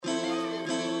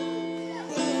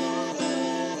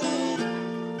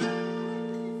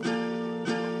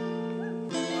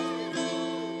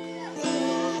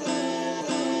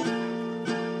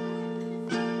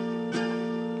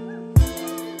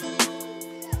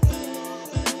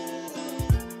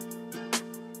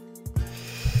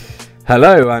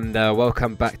Hello and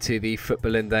welcome back to the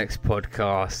Football Index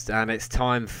podcast, and it's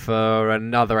time for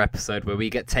another episode where we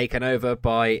get taken over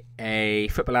by a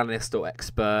football analyst or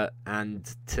expert,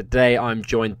 and today I'm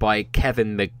joined by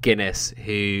Kevin McGuinness,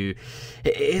 who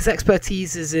his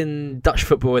expertise is in Dutch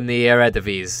football in the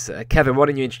Eredivisie. Kevin, why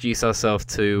don't you introduce yourself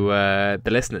to the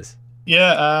listeners?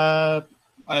 My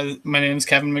name is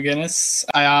Kevin McGuinness.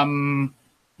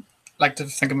 Like to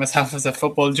think of myself as a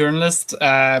football journalist,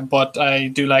 but I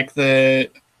do like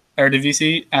the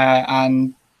Eredivisie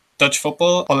and Dutch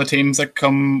football, all the teams that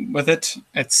come with it.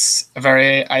 It's a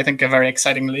very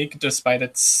exciting league, despite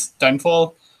its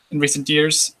downfall in recent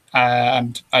years.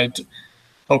 And I'd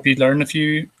hope you'd learn a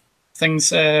few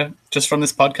things just from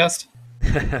this podcast.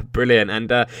 Brilliant. And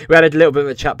we had a little bit of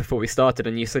a chat before we started,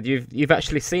 and you said you've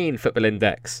actually seen Football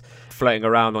Index floating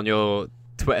around on your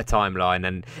Twitter timeline,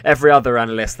 and every other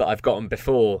analyst that I've gotten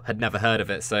before had never heard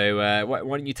of it. So why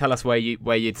don't you tell us where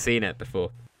you'd seen it before?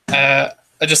 I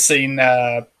just seen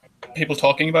people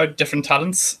talking about different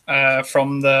talents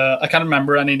from I can't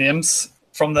remember any names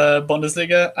from the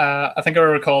Bundesliga. I think I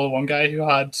recall one guy who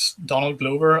had Donald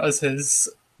Glover as his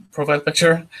profile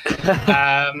picture.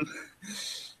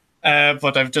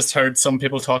 But I've just heard some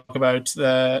people talk about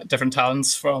the different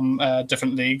talents from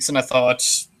different leagues, and I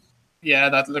thought,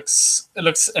 yeah, it looks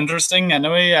interesting.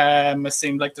 Anyway, it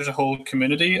seemed like there's a whole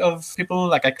community of people.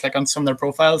 Like I click on some of their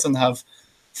profiles and have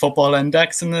football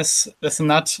index and this and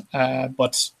that.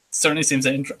 But certainly seems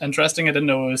interesting. I didn't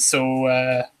know it was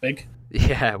so big.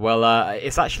 Yeah, well,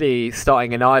 it's actually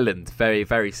starting in Ireland very,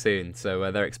 very soon.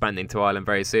 So they're expanding to Ireland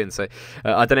very soon. So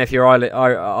I don't know if you're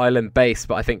Ireland based,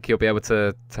 but I think you'll be able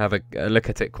to have a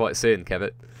look at it quite soon, Kevin.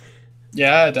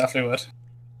 Yeah, I definitely would.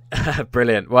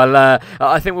 Brilliant. Well,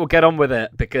 I think we'll get on with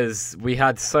it because we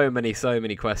had so many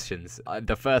questions.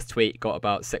 The first tweet got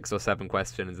about 6 or 7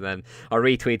 questions, and then I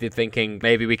retweeted thinking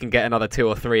maybe we can get another 2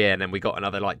 or 3 in, and we got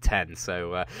another like 10.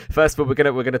 So first of all,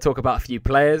 we're gonna talk about a few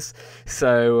players.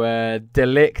 So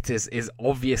Ligt is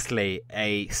obviously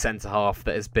a centre half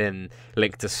that has been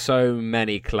linked to so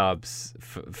many clubs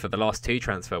for the last 2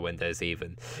 transfer windows,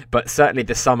 even. But certainly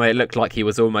this summer it looked like he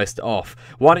was almost off.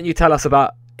 Why don't you tell us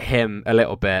about him a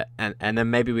little bit, and then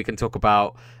maybe we can talk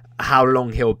about how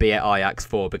long he'll be at Ajax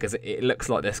for, because it looks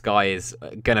like this guy is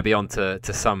going to be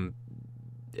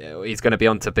he's going to be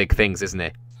onto big things, isn't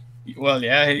he? Well,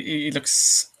 yeah, he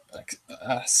looks like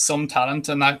some talent,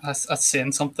 and that's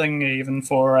saying something even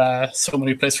for someone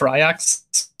who plays for Ajax.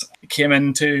 He came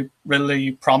into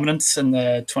really prominence in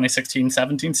the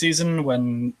 2016-17 season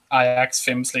when Ajax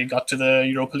famously got to the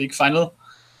Europa League final.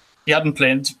 He hadn't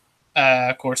played,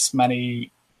 of course,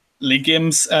 many league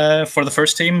games for the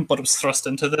first team, but it was thrust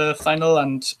into the final,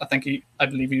 and I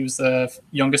believe he was the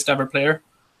youngest ever player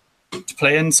to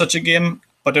play in such a game.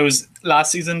 But it was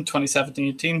last season,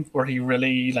 2017-18, where he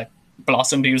really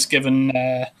blossomed. He was given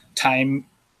time,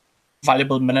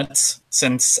 valuable minutes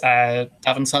since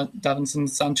Davinson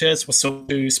Sanchez was sold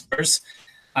to Spurs,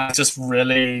 and just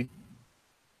really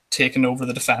taken over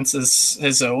the defence as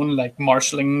his own,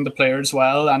 marshalling the players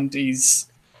well, and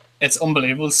it's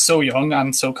unbelievable. So young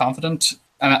and so confident,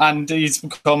 and he's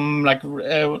become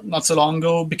not so long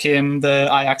ago became the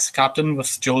Ajax captain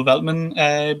with Joel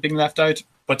Veltman being left out.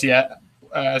 But yeah,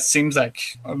 seems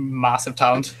like a massive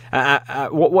talent.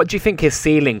 What do you think his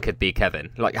ceiling could be,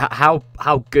 Kevin? Like how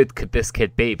good could this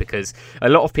kid be? Because a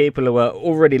lot of people were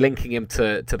already linking him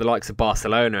to the likes of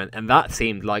Barcelona, and that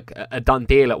seemed like a done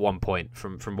deal at one point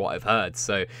from what I've heard.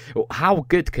 So how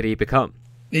good could he become?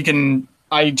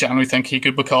 I generally think he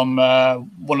could become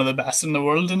one of the best in the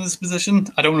world in his position.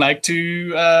 I don't like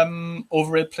to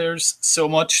overrate players so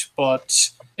much,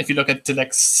 but if you look at De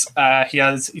Ligt's,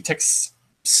 he ticks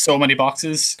so many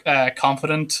boxes: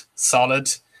 confident,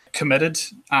 solid, committed,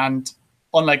 and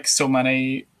unlike so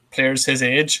many players his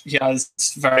age, he has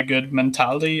very good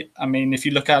mentality. I mean, if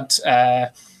you look at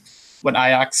when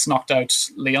Ajax knocked out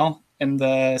Lyon in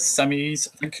the semis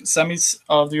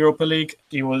of the Europa League,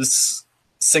 he was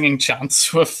singing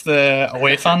chants with the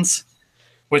away fans,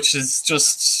 which is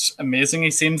just amazing. He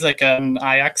seems like an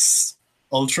Ajax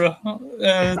ultra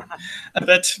a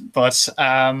bit, but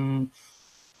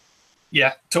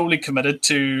yeah, totally committed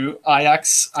to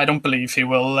Ajax. I don't believe he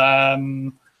will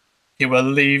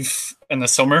leave in the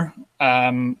summer.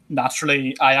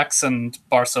 Naturally, Ajax and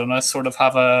Barcelona sort of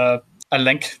have a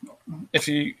link, if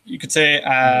you could say,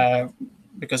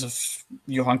 because of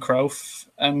Johan Cruyff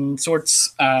and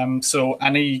sorts. So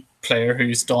any player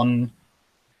who's doing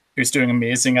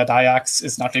amazing at Ajax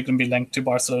is naturally going to be linked to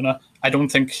Barcelona. I don't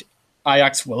think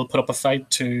Ajax will put up a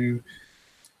fight to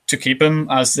keep him,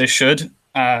 as they should,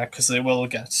 because they will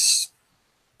get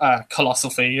a colossal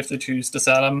fee if they choose to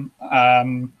sell him.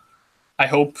 I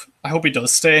hope he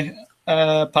does stay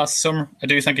past summer. I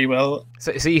do think he will.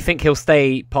 So you think he'll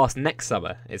stay past next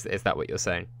summer? Is that what you're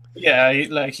saying? Yeah,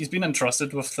 he's been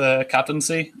entrusted with the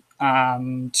captaincy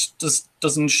and just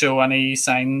doesn't show any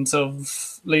signs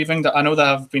of leaving. I know there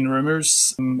have been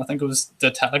rumours. I think it was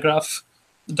the Telegraph,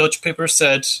 the Dutch paper,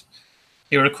 said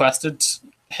he requested,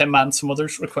 him and some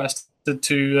others requested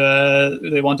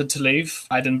they wanted to leave.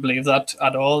 I didn't believe that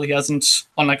at all. He hasn't,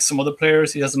 unlike some other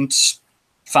players, he hasn't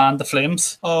fanned the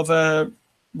flames of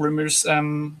rumours.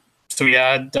 So yeah,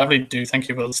 I definitely do think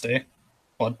he will stay.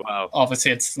 But wow.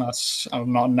 Obviously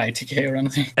I'm not an 90k or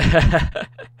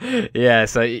anything. Yeah,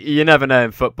 so you never know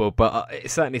in football, but it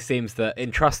certainly seems that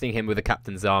entrusting him with a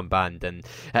captain's armband, and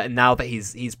now that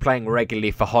he's playing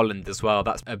regularly for Holland as well,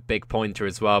 that's a big pointer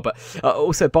as well. But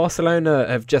also Barcelona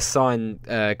have just signed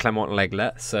Clement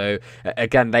Lenglet, so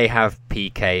again they have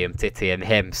PK and Titi and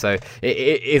him. So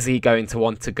is he going to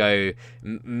want to go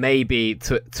maybe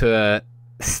to a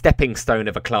stepping stone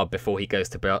of a club before he goes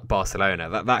to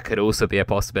Barcelona? That could also be a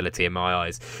possibility in my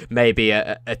eyes. Maybe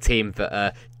a team that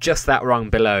are just that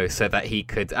rung below, so that he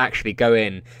could actually go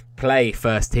in, play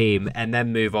first team, and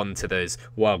then move on to those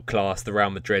world class, the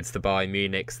Real Madrids, the Bayern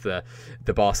Munichs, the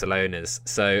Barcelonas.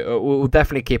 So we'll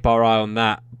definitely keep our eye on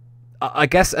that. I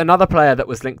guess another player that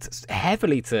was linked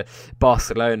heavily to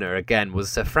Barcelona again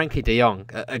was Frankie de Jong,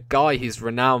 a guy who's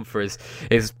renowned for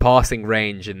his passing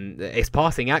range and his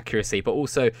passing accuracy, but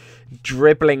also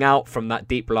dribbling out from that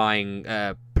deep-lying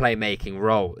playmaking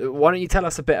role. Why don't you tell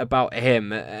us a bit about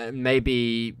him, and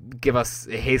maybe give us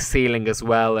his ceiling as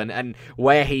well, and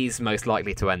where he's most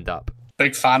likely to end up?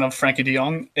 Big fan of Frankie de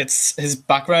Jong. His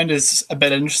background is a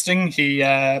bit interesting. He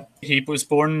was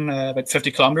born about 50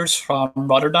 kilometers from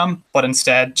Rotterdam, but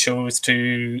instead chose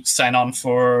to sign on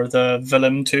for the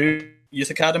Willem II youth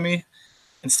academy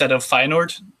instead of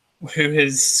Feyenoord, who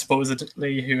is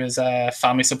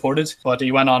family supported. But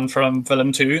he went on from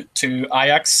Willem II to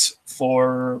Ajax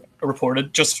for a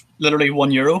reported just literally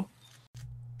 €1.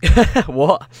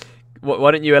 What? Why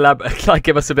don't you elaborate? Like,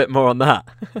 give us a bit more on that?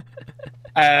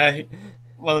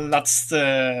 Well, that's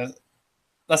how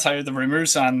the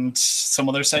rumours and some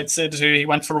other sites said. He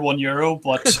went for €1,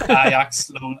 but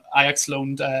Ajax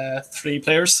loaned 3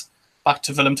 players back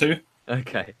to Willem II.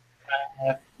 Okay.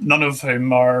 None of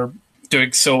whom are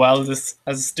doing so well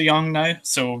as De Jong now.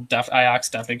 So Ajax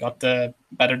definitely got the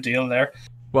better deal there.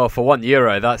 Well, for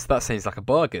 €1, that seems like a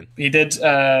bargain. He did.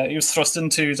 He was thrust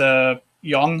into the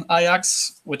Young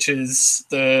Ajax, which is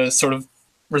the sort of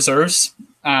reserves,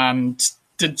 and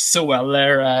did so well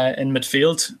there in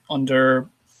midfield under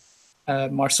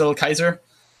Marcel Kaiser.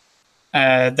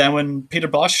 Then when Peter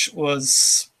Bosch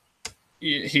was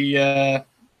he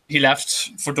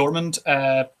left for Dortmund,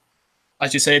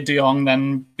 as you say, De Jong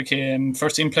then became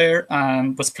first team player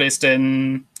and was placed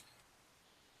in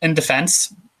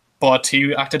defence, but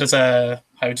he acted as a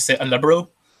libero.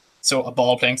 So a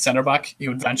ball-playing centre-back, he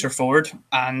would venture forward.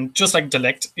 And just like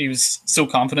Ligt, he was so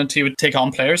confident he would take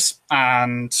on players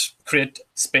and create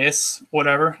space,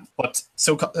 whatever. But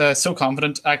so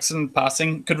confident, excellent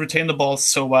passing, could retain the ball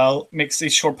so well, makes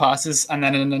these short passes, and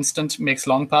then in an instant makes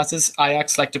long passes.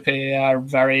 Ajax like to play a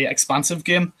very expansive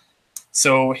game.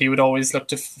 So he would always look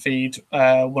to feed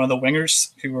one of the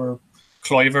wingers, who were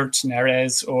Kluivert,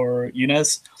 Neres, or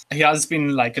Younes. He has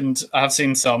been likened. I have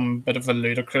seen some bit of a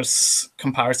ludicrous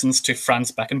comparisons to Franz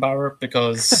Beckenbauer,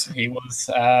 because he was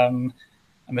a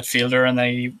midfielder and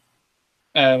then he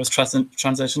was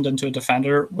transitioned into a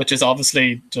defender, which is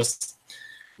obviously just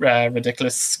a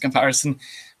ridiculous comparison.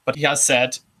 But he has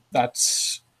said that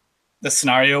the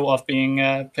scenario of being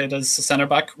played as a centre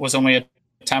back was only a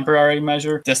temporary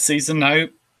measure. This season now,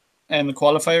 in the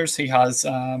qualifiers, he has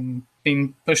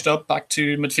been pushed up back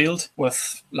to midfield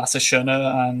with Lasse Schöne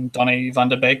and Donny van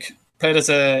de Beek.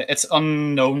 It's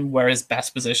unknown where his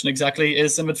best position exactly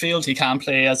is in midfield. He can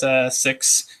play as a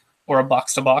 6 or a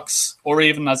box-to-box, or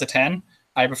even as a 10.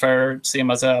 I prefer to see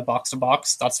him as a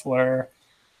box-to-box. That's where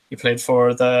he played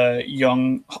for the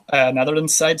young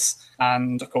Netherlands sides.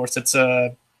 And of course, it's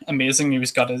amazing. He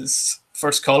got his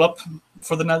first call-up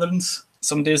for the Netherlands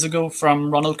some days ago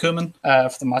from Ronald Koeman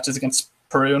for the matches against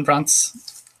Peru and France.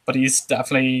 But he's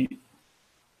definitely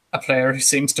a player who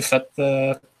seems to fit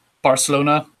the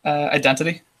Barcelona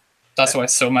identity. That's why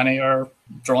so many are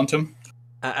drawn to him.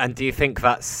 And do you think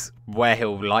that's where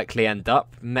he'll likely end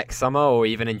up next summer, or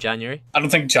even in January? I don't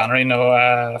think January, no.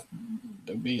 I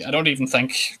don't even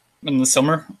think in the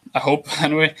summer. I hope,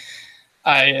 anyway.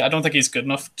 I don't think he's good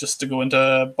enough just to go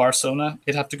into Barcelona.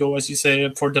 He'd have to go, as you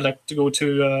say, for De Ligt to go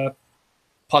to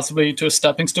possibly to a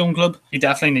stepping stone club. He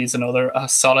definitely needs a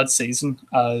solid season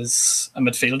as a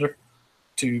midfielder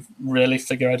to really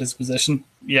figure out his position.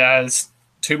 Yeah, it's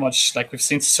too much. Like we've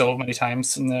seen so many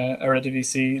times in the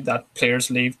Eredivisie that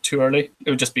players leave too early. It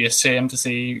would just be a shame to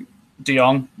see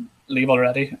Jong leave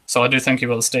already. So I do think he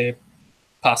will stay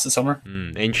past the summer.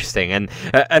 Interesting. And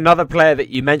another player that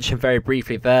you mentioned very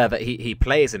briefly there that he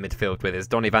plays in midfield with is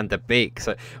Donny van der Beek.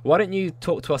 So why don't you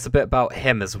talk to us a bit about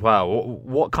him as well?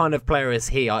 What kind of player is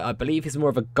he? I believe he's more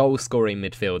of a goal-scoring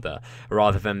midfielder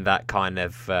rather than that kind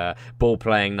of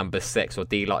ball-playing number 6 or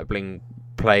D-like-bling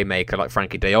playmaker like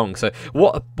Frankie de Jong. So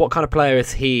what kind of player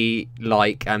is he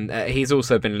like? And he's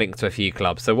also been linked to a few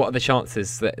clubs. So what are the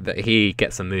chances that he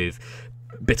gets a move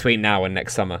between now and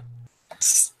next summer?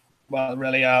 Well,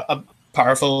 really a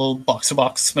powerful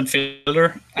box-to-box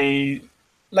midfielder. He,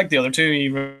 like the other two, he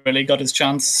really got his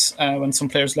chance when some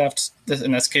players left.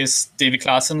 In this case, Davy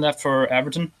Klaassen left for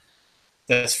Everton.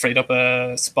 This freed up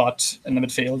a spot in the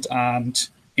midfield, and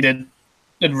he did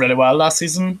really well last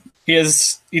season.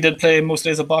 He did play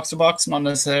mostly as a box-to-box, not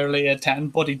necessarily a 10,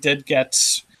 but he did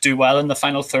do well in the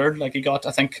final third. Like he got,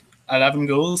 I think, 11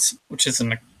 goals, which is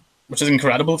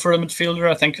incredible for a midfielder.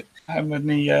 I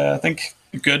think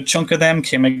a good chunk of them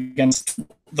came against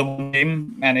the one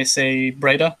game, NEC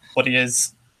Breda, but he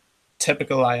is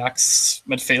typical Ajax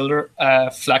midfielder.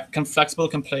 Flexible,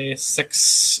 can play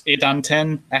 6, 8 and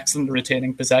 10, excellent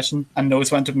retaining possession, and knows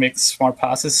when to make smart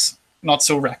passes. Not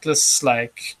so reckless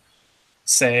like,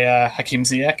 say, Hakim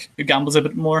Ziyech, who gambles a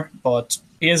bit more, but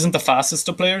he isn't the fastest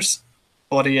of players,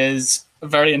 but he is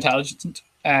very intelligent.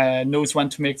 Knows when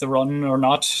to make the run or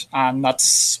not, and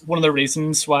that's one of the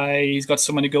reasons why he's got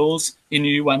so many goals. He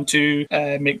knew when to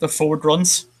make the forward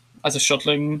runs as a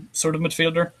shuttling sort of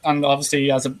midfielder, and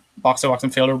obviously as a box-to-box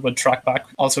midfielder would track back.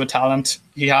 Also a talent.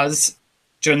 He has,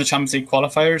 during the Champions League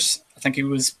qualifiers, I think he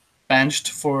was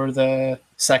benched for the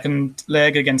second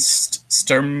leg against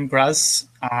Sturm Graz,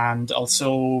 and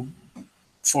also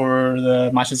for the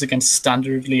matches against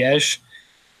Standard Liège,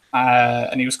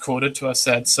 and he was quoted to have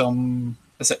said some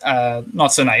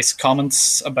not so nice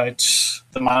comments about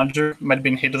the manager. Might have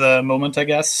been heat of the moment, I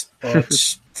guess, but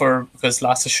because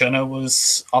Lasse Schöne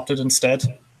was opted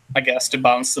instead, I guess, to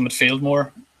balance the midfield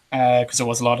more, because there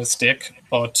was a lot at stake.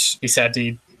 But he said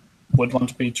he would want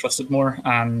to be trusted more,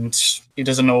 and he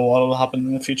doesn't know what will happen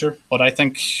in the future. But I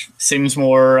think seems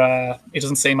more. He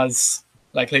doesn't seem as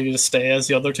likely to stay as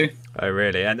the other two. Oh,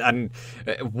 really? And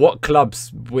what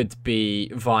clubs would be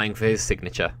vying for his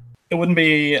signature? It wouldn't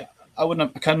be. I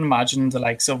can't imagine the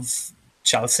likes of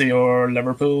Chelsea or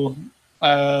Liverpool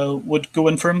would go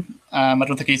in for him. I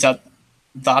don't think he's at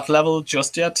that level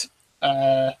just yet.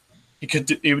 I'd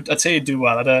say he'd do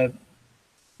well at a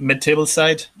mid-table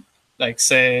side, like,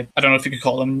 say, I don't know if you could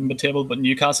call them mid-table, but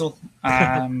Newcastle.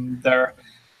 They're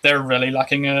really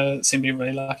lacking seem to be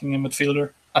really lacking a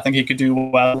midfielder. I think he could do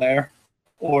well there,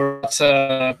 or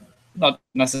not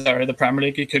necessarily the Premier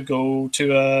League. He could go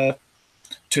to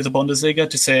the Bundesliga,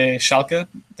 to say Schalke.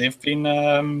 They've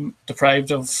been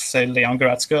deprived of, say, Leon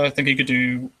Goretzka. I think he could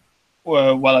do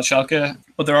well at Schalke,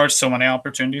 but there are so many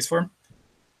opportunities for him.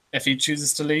 If he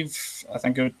chooses to leave, I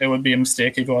think it would be a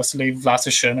mistake if he was to leave. Lasse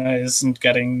Schöne isn't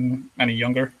getting any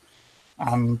younger,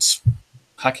 and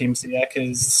Hakim Ziyech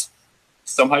is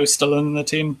somehow still in the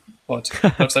team, but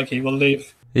looks like he will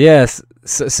leave. Yes,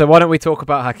 so why don't we talk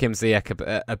about Hakim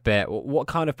Ziyech a bit? What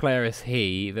kind of player is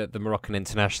he, the Moroccan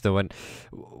international, and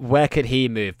where could he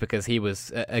move? Because he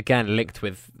was, again, linked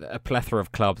with a plethora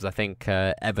of clubs, I think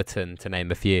Everton, to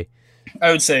name a few.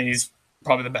 I would say he's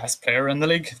probably the best player in the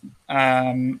league.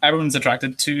 Everyone's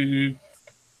attracted to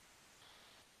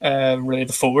really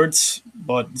the forwards,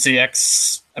 but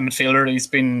Ziyech's a midfielder. He's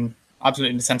been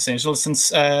absolutely sensational since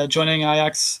joining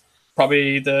Ajax.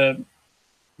 Probably the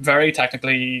very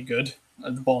technically good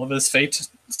at the ball of his feet,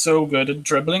 so good at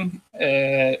dribbling,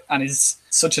 and he's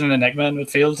such an enigma in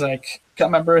midfield. Like, can't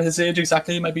remember his age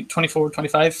exactly, maybe 24,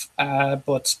 25,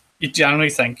 but you generally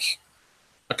think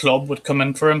a club would come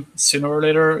in for him sooner or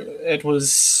later. It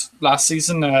was last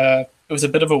season. It was a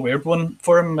bit of a weird one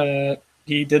for him.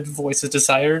 He did voice his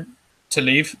desire to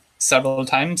leave several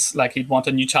times, like he'd want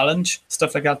a new challenge,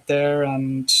 stuff like that there,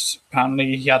 and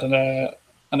apparently he had an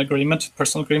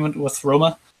personal agreement with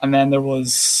Roma. And then there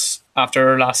was,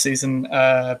 after last season,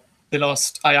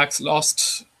 Ajax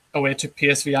lost away to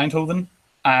PSV Eindhoven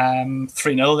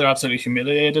 3-0. They're absolutely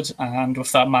humiliated, and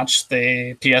with that match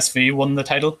PSV won the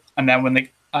title. And then when the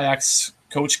Ajax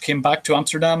coach came back to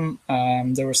Amsterdam,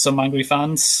 there were some angry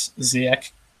fans. Ziyech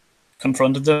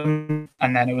confronted them,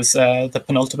 and then it was the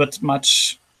penultimate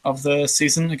match of the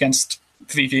season against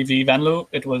VVV Venlo.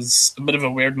 It was a bit of a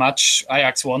weird match.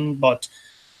 Ajax won, but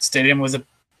stadium was a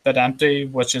bit empty,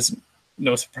 which is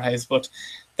no surprise. But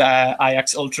the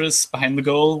Ajax ultras behind the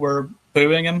goal were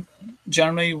booing him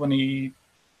generally when he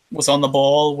was on the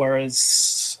ball,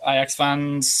 whereas Ajax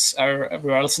fans or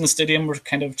everywhere else in the stadium were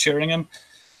kind of cheering him.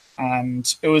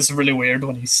 And it was really weird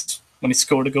when he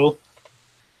scored a goal.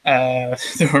 There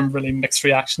were really mixed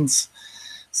reactions,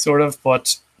 sort of,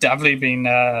 but definitely been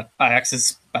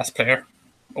Ajax's best player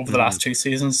over the last 2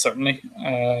 seasons, certainly.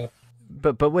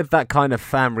 But with that kind of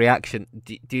fan reaction,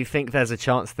 do you think there's a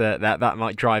chance that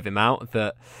might drive him out?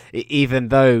 That even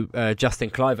though Justin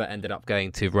Kluivert ended up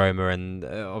going to Roma, and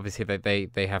obviously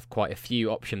they have quite a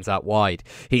few options out wide,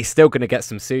 he's still going to get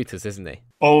some suitors, isn't he?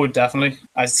 Oh, definitely.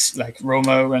 As like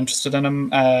Roma were interested in him,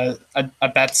 I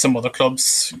bet some other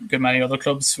clubs, good many other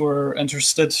clubs, were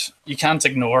interested. You can't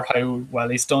ignore how well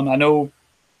he's done. I know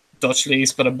Dutch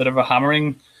League's got a bit of a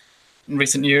hammering in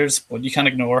recent years, but you can't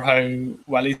ignore how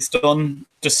well he's done.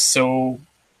 Just so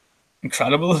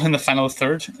incredible in the final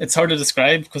third. It's hard to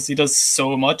describe because he does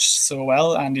so much so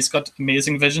well, and he's got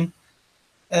amazing vision.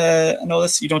 And all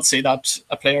this, you don't see that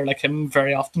a player like him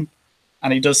very often,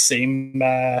 and he does seem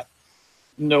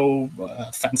no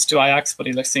offense to Ajax, but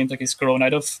he seems like he's grown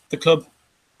out of the club,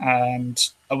 and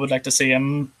I would like to see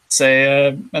him say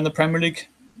in the Premier League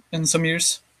in some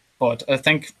years. But I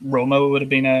think Roma would have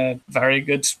been a very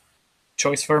good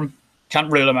choice for him.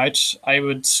 Can't rule him out. I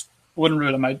wouldn't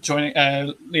rule him out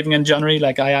leaving in January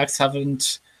like Ajax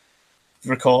haven't.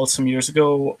 Recall some years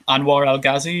ago, Anwar El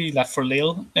Ghazi left for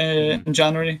Lille in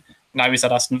January. Now he's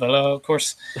at Aston Villa, of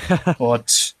course.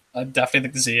 But I definitely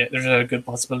think there's a good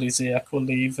possibility Ziyech will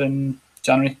leave in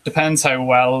January. Depends how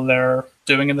well they're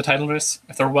doing in the title race.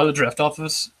 If they're well adrift off of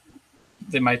it,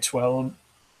 he might well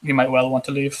want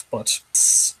to leave. But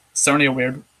it's certainly a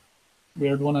weird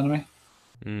one anyway.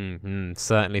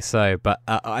 Certainly so, but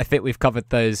I think we've covered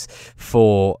those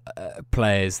 4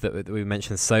 players that we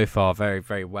mentioned so far very,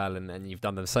 very well, and you've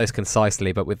done them so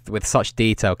concisely, but with such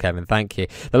detail, Kevin. Thank you.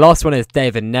 The last one is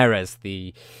David Neres,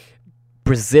 the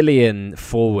Brazilian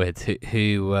forward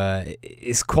who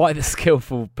is quite a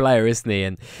skillful player, isn't he?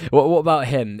 And what about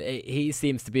him? He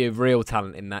seems to be a real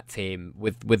talent in that team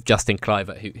with Justin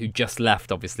Kluivert, who just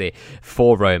left, obviously,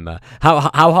 for Roma.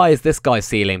 How high is this guy's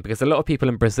ceiling? Because a lot of people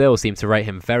in Brazil seem to rate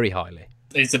him very highly.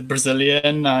 He's a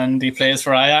Brazilian and he plays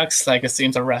for Ajax. Like, it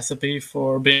seems a recipe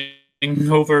for being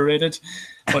overrated,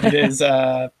 but it is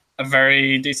a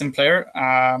very decent player.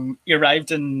 He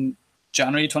arrived in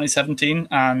January 2017,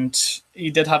 and he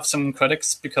did have some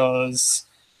critics because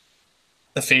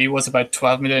the fee was about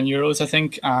 12 million euros, I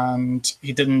think, and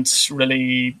he didn't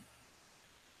really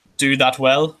do that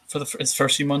well for his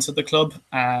first few months at the club.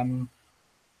 Then,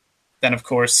 of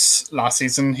course, last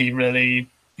season he really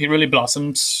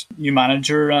blossomed, new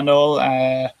manager and all,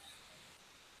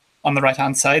 on the right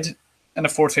hand side in a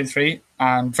 4-3-3,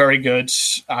 and very good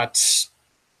at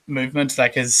movement.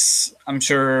 Like, I'm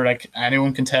sure like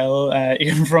anyone can tell,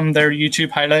 even from their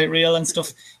YouTube highlight reel and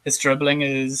stuff, his dribbling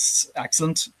is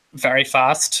excellent, very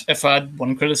fast. If I had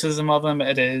one criticism of him,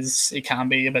 it is he can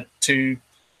be a bit too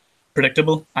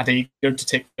predictable and eager to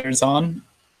take players on.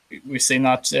 We've seen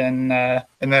that in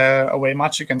the away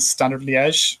match against Standard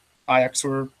Liège. Ajax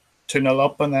were 2-0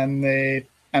 up and then they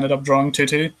ended up drawing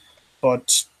 2-2,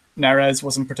 but Neres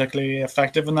wasn't particularly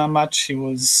effective in that match. He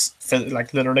was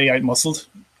literally out-muscled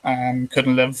and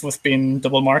couldn't live with being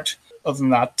double marked. Other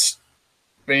than that,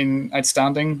 being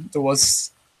outstanding. There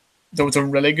was a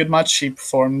really good match he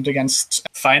performed against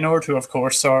Feyenoord, who of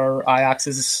course are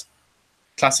Ajax's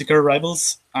Klassieker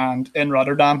rivals, and in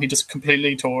Rotterdam he just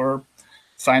completely tore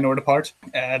Feyenoord apart.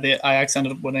 The Ajax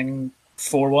ended up winning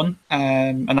 4-1,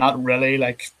 and that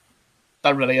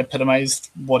really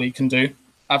epitomised what he can do.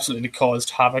 Absolutely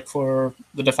caused havoc for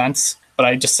the defence, but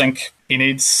I just think he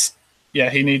needs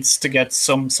to get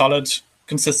some solid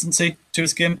consistency to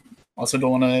his game. Also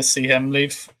don't want to see him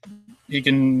leave. He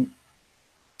can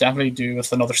definitely do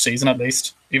with another season at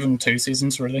least, even 2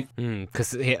 seasons really.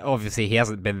 Because obviously he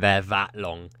hasn't been there that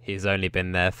long. He's only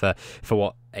been there for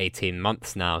what, 18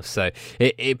 months now, so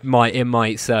it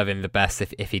might serve him the best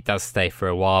if he does stay for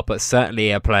a while. But certainly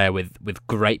a player with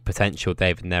great potential,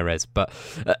 David Neres. But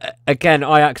again,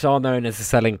 Ajax are known as a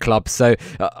selling club, so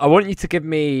I want you to give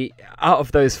me, out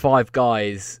of those 5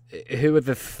 guys, who are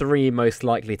the 3 most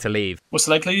likely to leave? Most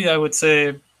likely, I would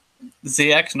say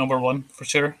Ziyech, number 1 for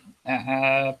sure.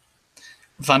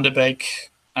 Van de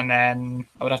Beek, and then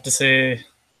I would have to say,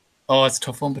 it's a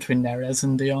tough one between Neres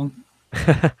and De Jong.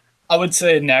 I would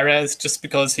say Neres, just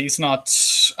because he's not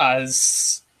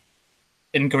as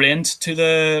ingrained to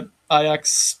the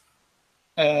Ajax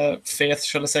faith,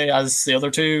 shall I say, as the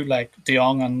other 2, like De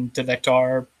Jong and De Ligt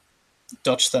are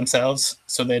Dutch themselves,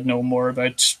 so they'd know more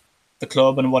about the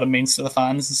club and what it means to the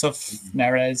fans and stuff.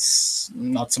 Neres,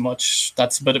 not so much.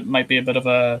 It might be a bit of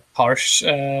a harsh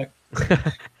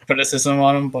criticism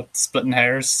on him, but splitting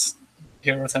hairs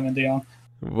here with him and De Jong.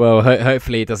 Well,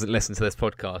 hopefully he doesn't listen to this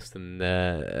podcast. And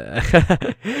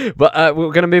but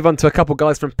we're going to move on to a couple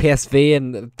guys from PSV,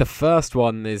 and the first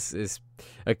one is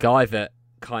a guy that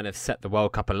kind of set the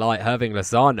World Cup alight, Herving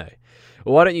Lozano.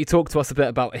 Why don't you talk to us a bit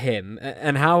about him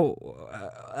and how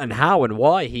and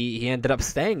why he ended up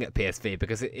staying at PSV?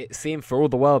 Because it seemed for all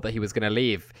the world that he was going to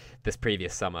leave this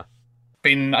previous summer. I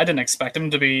didn't expect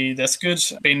him to be this good.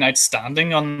 Been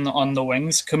outstanding on the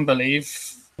wings. Couldn't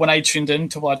believe when I tuned in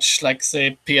to watch, like,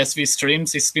 say, PSV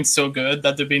streams, he's been so good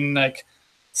that there've been like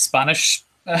Spanish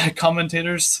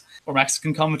commentators or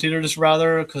Mexican commentators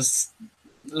rather, because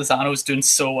Lozano's doing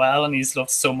so well and he's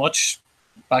loved so much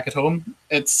back at home.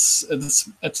 It's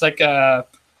like a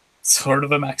sort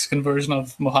of a Mexican version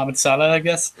of Mohamed Salah, I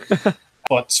guess.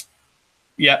 But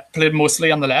yeah, played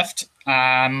mostly on the left.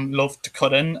 Loved to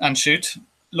cut in and shoot.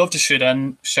 Loved to shoot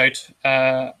in, shout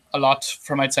a lot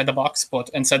from outside the box, but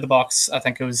inside the box, I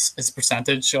think it was his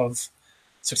percentage of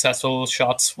successful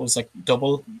shots was like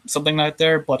double something out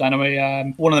there. But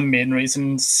anyway, one of the main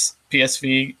reasons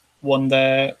PSV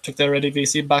took the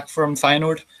Eredivisie back from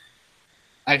Feyenoord.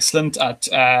 Excellent at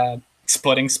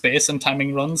exploiting space and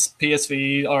timing runs.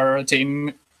 PSV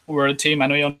were a team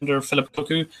anyway under Philip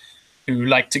Koku, who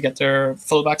like to get their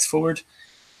fullbacks forward,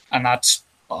 and that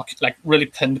like really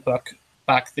pinned back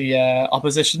the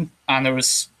opposition. And there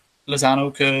was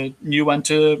Lozano knew when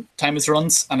to time his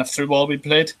runs and a through ball we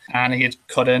played, and he'd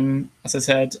cut in, as I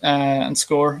said, and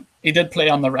score. He did play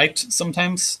on the right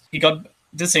sometimes.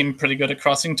 Did seem pretty good at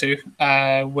crossing too.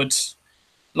 You'd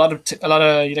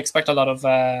expect a lot of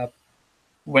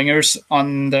wingers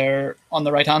on the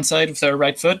right hand side with their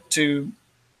right foot to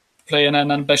play in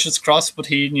an ambitious cross, but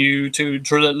he knew to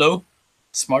drill it low,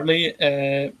 smartly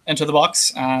into the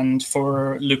box, and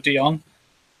for Luuk de Jong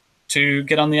to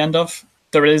get on the end of.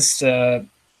 There is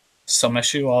some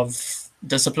issue of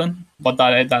discipline, but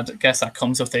I guess that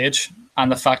comes with age,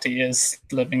 and the fact he is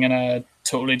living in a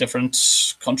totally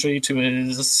different country to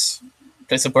his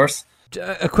place of birth.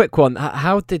 A quick one: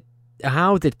 how did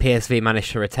PSV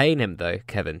manage to retain him though,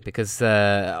 Kevin? Because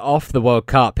off the World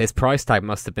Cup, his price tag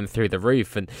must have been through the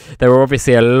roof, and there were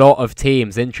obviously a lot of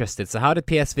teams interested. So how did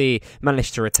PSV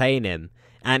manage to retain him?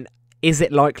 And is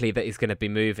it likely that he's going to be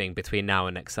moving between now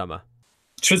and next summer?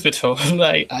 Truth be told,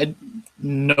 I had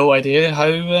no idea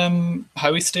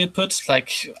how he stayed put.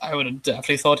 Like, I would have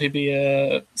definitely thought he'd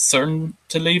be certain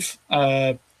to leave.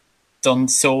 Done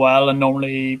so well, and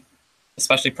normally,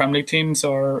 especially Premier League teams,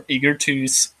 are eager to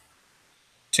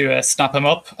snap him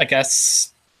up. I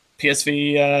guess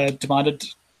PSV demanded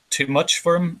too much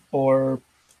for him, or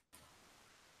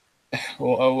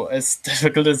it's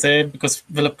difficult to say because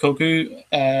Philip Koku,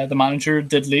 the manager,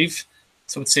 did leave,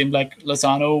 so it seemed like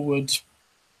Lozano would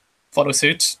follow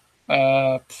suit.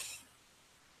 Couldn't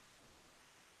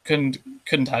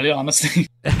tell you, honestly.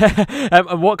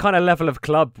 And what kind of level of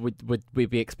club would we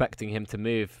be expecting him to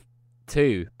move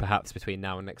to, perhaps between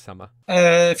now and next summer?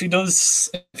 If he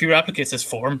replicates his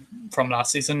form from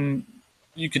last season,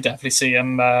 you could definitely see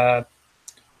him. I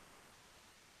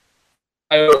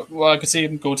could see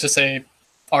him go to, say,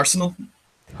 Arsenal.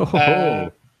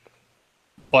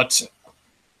 But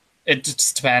it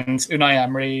just depends. Unai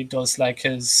Emery does like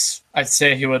his. I'd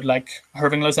say he would like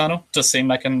Herving Lozano. Does seem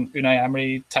like an Unai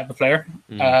Emery type of player.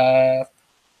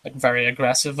 Like very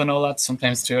aggressive and all that.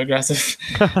 Sometimes too aggressive.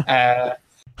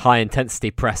 High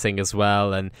intensity pressing as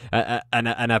well, and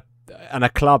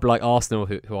a club like Arsenal,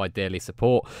 who I dearly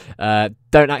support,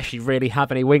 don't actually really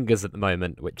have any wingers at the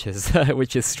moment, which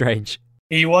is strange.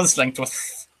 He was linked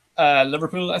with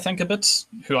Liverpool, I think, a bit,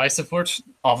 who I support.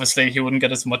 Obviously, he wouldn't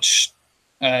get as much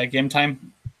game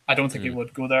time. I don't think he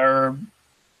would go there.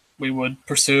 We would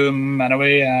pursue him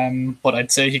anyway, but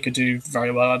I'd say he could do very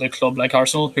well at a club like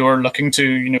Arsenal, who are looking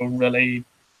to, really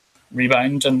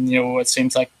rebound. And, it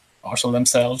seems like Arsenal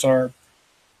themselves are,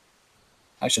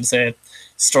 I should say,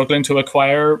 struggling to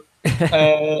acquire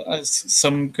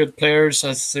some good players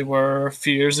as they were a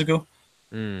few years ago.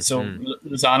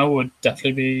 Lozano would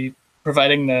definitely be,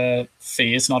 providing the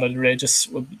fee is not outrageous,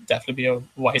 would definitely be a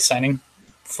wise signing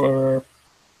for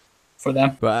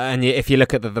them. And if you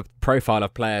look at the profile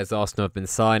of players Arsenal have been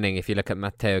signing, if you look at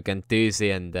Matteo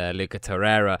Guendouzi and Luca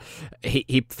Torreira,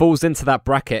 he falls into that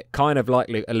bracket, kind of like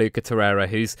a Luca Torreira,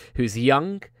 who's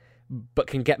young but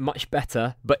can get much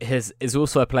better, but is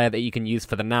also a player that you can use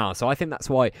for the now. So I think that's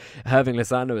why Herving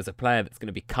Lozano is a player that's going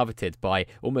to be coveted by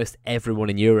almost everyone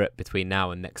in Europe between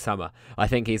now and next summer. I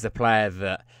think he's a player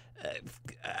that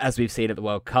as we've seen at the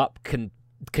World Cup, can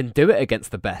do it against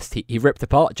the best. He ripped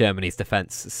apart Germany's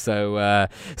defence. So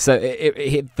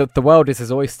the world is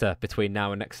his oyster between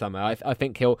now and next summer. I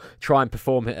think he'll try and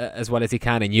perform as well as he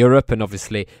can in Europe, and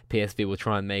obviously PSV will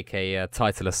try and make a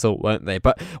title assault, won't they?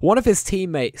 But one of his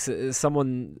teammates,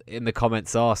 someone in the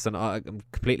comments asked, and I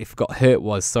completely forgot who it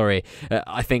was, sorry.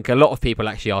 I think a lot of people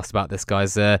actually asked about this,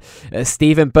 guys.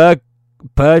 Steven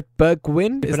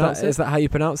Bergwijn? Is that how you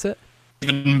pronounce it?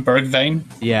 Steven Bergwijn.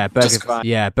 Yeah,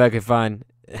 Bergwijn.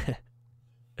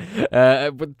 Why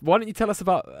don't you tell us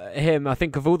about him? I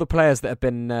think of all the players that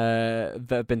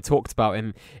have been talked about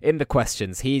in the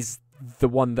questions, he's the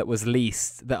one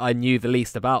that I knew the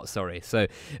least about. Sorry. So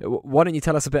why don't you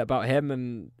tell us a bit about him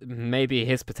and maybe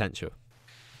his potential?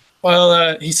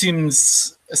 Well, it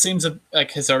seems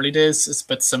like his early days is a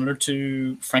bit similar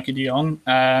to Frankie de Jong.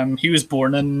 He was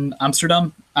born in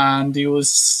Amsterdam, and he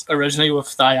was originally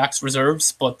with the Ajax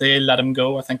reserves, but they let him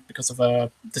go, I think, because of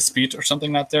a dispute or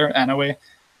something like that there. Anyway,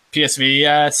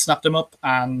 PSV snapped him up,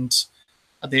 and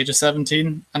at the age of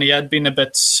 17, and he had been a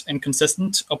bit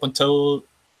inconsistent up until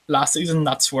last season.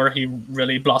 That's where he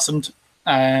really blossomed.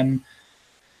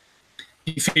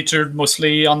 He featured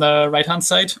mostly on the right-hand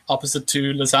side, opposite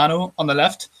to Lozano on the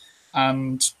left,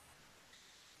 and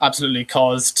absolutely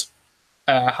caused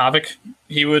havoc.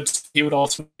 He would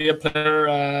also be a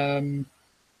player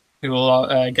who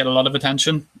will get a lot of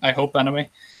attention, I hope, anyway.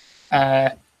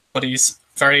 But he's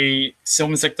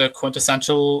seems like the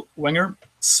quintessential winger,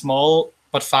 small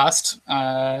but fast,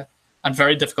 and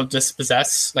very difficult to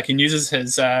dispossess. Like, he uses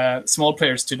his small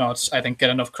players do not, I think,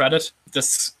 get enough credit.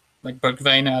 Like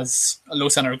Bergwijn has a low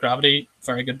center of gravity,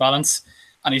 very good balance,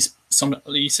 and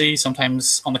you see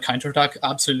sometimes on the counter-attack,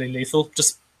 absolutely lethal,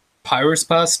 just powers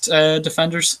past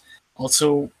defenders.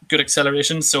 Also good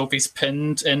acceleration, so if he's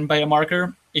pinned in by a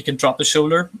marker, he can drop the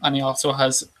shoulder, and he also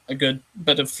has a good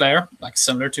bit of flair, like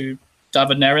similar to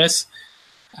David Neres,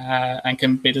 and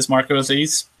can beat his marker with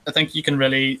ease. I think you can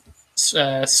really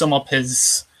sum up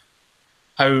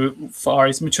how far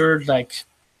he's matured, like,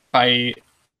 by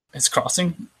his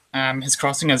crossing. His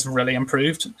crossing has really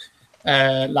improved.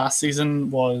 Last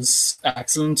season was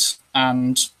excellent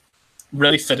and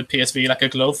really fitted PSV like a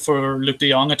glove for Luuk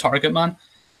de Jong, a target man,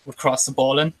 would cross the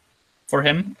ball in for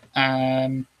him.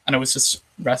 And it was just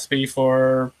recipe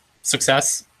for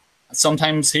success.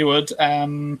 Sometimes he would,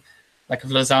 like if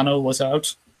Lozano was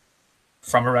out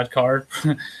from a red card,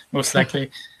 most likely,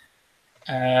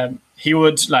 he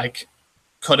would like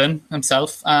cut in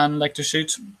himself and like to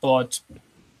shoot, but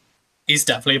he's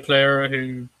definitely a player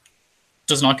who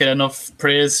does not get enough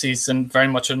praise. He's very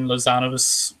much in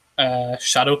Lozano's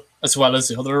shadow, as well as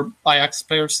the other Ajax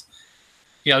players.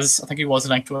 I think he was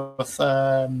linked with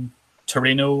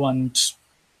Torino and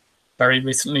very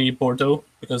recently Bordeaux,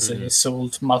 because they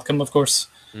sold Malcolm, of course.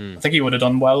 I think he would have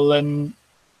done well in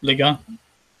Liga,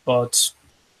 but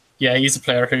yeah, he's a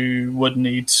player who would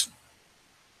need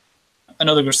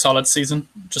another solid season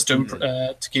just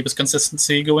to keep his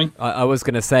consistency going. I was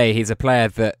going to say he's a player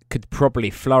that could probably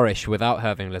flourish without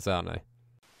having Lozano.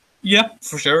 Yeah,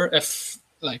 for sure. If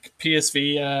like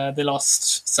PSV, they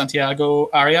lost Santiago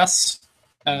Arias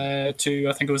to,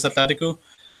 I think it was Atletico,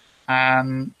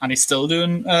 and he's still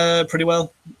doing pretty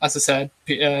well. As I said,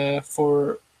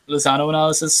 for Lozano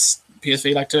analysis,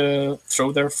 PSV like to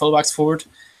throw their fullbacks forward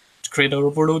to create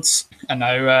overloads, and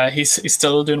now he's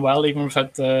still doing well even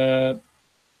without the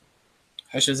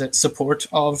support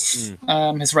of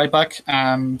his right back,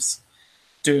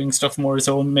 doing stuff more his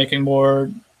own, making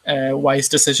more wise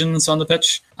decisions on the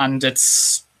pitch. And it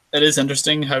is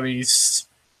interesting how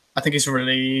I think he's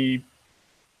really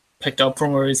picked up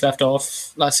from where he's left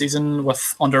off last season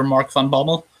under Mark van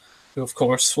Bommel, who of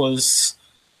course was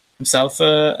himself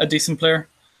a decent player.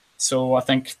 So I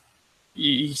think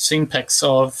you've seen pics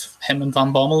of him and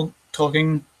Van Bommel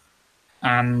talking,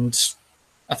 and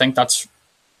I think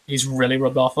he's really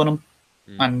rubbed off on him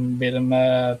and made him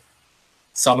a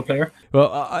solid player.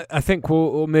 Well, I think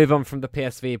we'll move on from the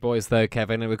PSV boys though,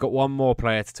 Kevin, and we've got one more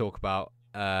player to talk about,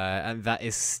 and that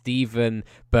is Steven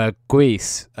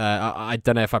Berghuis. I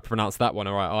don't know if I pronounced that one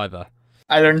all right either.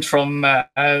 I learned from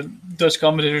Dutch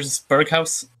commentators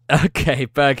Berghuis. Okay,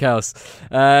 Berghuis.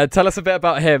 Tell us a bit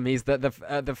about him. He's the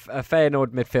Feyenoord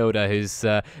midfielder who's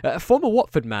a former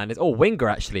Watford man. Winger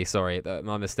actually. Sorry,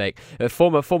 my mistake. A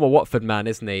former Watford man,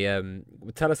 isn't he?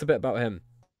 Tell us a bit about him.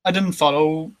 I didn't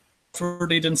follow.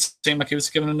 He didn't seem like he was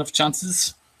given enough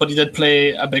chances, but he did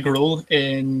play a big role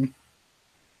in.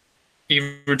 He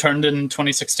returned in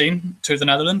 2016 to the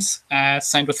Netherlands,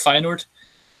 signed with Feyenoord,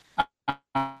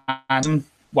 and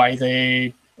why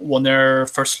they won their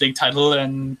first league title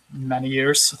in many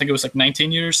years. I think it was like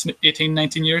 19 years, 18,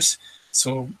 19 years.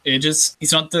 So ages.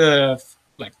 He's not the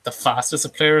fastest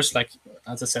of players. Like,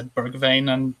 as I said,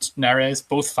 Bergwijn and Neres,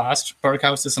 both fast.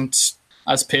 Berghuis isn't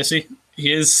as pacey.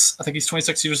 He is, I think he's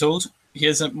 26 years old. He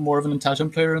is more of an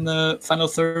intelligent player in the final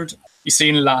third. You've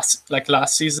seen last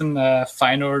season,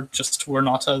 Feyenoord just were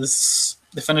not as...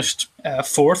 They finished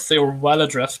fourth. They were well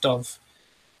adrift of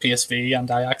PSV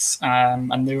and Ajax,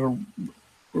 and they were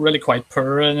really quite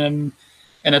poor in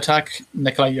attack.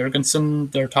 Nikolai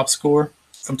Jurgensen, their top scorer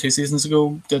from 2 seasons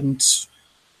ago,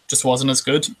 just wasn't as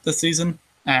good this season.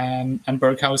 And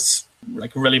Berghuis,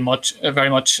 very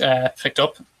much picked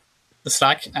up the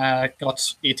slack.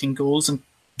 Got 18 goals and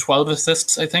 12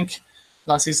 assists, I think,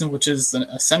 last season, which is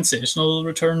a sensational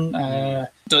return.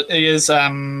 He is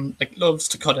loves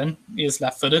to cut in. He is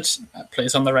left-footed,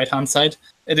 plays on the right-hand side.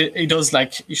 He does,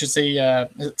 you should see,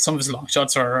 some of his long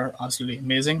shots are absolutely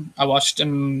amazing. I watched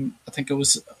him, I think it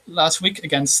was last week,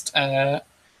 against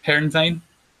Heerenveen.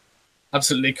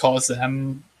 Absolutely caused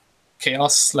them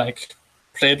chaos.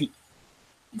 Played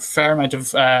a fair amount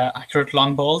of accurate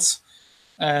long balls,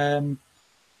 and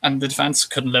the defense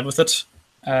couldn't live with it.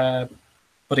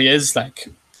 But he is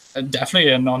definitely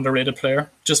an underrated player,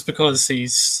 just because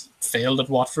he's failed at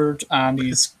Watford and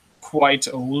he's quite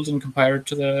old, and compared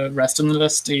to the rest of the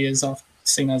list, he is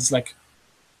seen as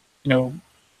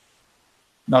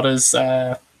not as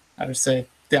I would say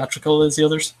theatrical as the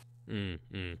others.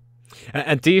 Mm-hmm.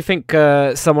 And do you think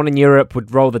someone in Europe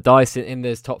would roll the dice in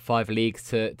those top 5 leagues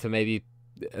to maybe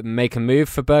make a move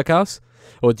for Berghuis?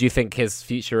 Or do you think his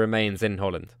future remains in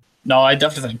Holland? No, I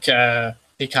definitely think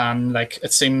he can.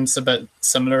 It seems a bit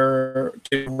similar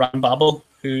to Ryan Babel,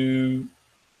 who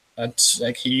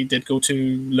he did go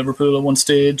to Liverpool at one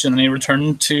stage and then he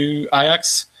returned to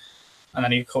Ajax and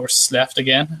then he, of course, left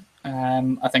again.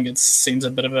 I think it seems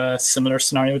a bit of a similar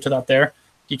scenario to that there.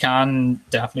 He can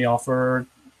definitely offer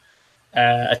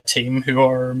a team who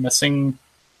are missing,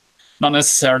 not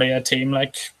necessarily a team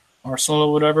like Arsenal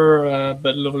or whatever,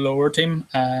 but a little lower team,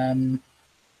 can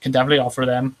definitely offer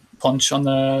them punch on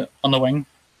the wing.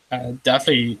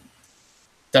 Definitely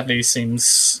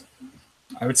seems,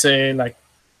 I would say,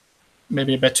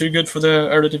 maybe a bit too good for the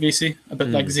Eredivisie, a bit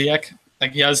like Ziyech.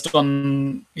 He has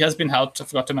been helped, I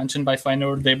forgot to mention, by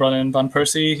Feyenoord. They brought in Van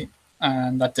Persie,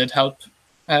 and that did help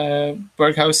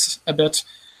Berghuis a bit,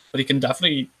 but he can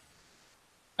definitely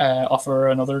offer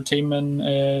another team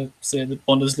in, say, the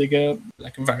Bundesliga,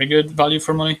 very good value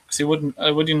for money, because he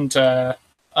wouldn't a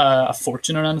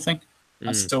fortune or anything.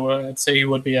 And so I'd say he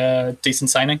would be a decent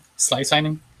sly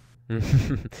signing.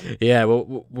 Yeah,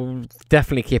 we'll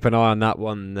definitely keep an eye on that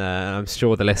one. I'm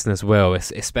sure the listeners will,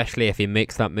 especially if he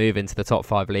makes that move into the top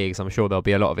 5 leagues. I'm sure there'll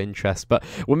be a lot of interest. But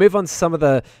we'll move on to some of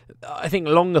the, I think,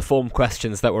 longer form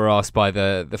questions that were asked by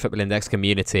the Football Index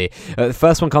community. The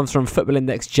first one comes from Football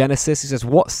Index Genesis, who says,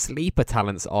 what sleeper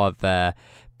talents are there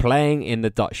playing in the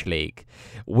Dutch league?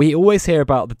 We always hear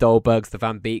about the Dolbergs, the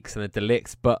Van Beeks and the De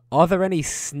Ligts, but are there any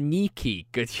sneaky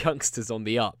good youngsters on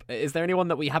the up? Is there anyone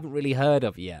that we haven't really heard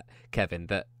of yet, Kevin,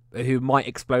 who might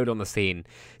explode on the scene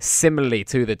similarly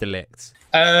to the De Ligts?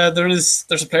 There's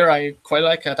a player I quite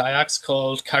like at Ajax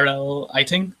called Karel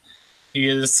Eiting. He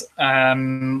is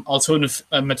also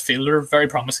a midfielder, very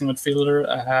promising midfielder.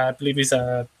 I believe he's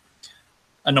a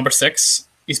number 6.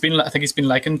 I think he's been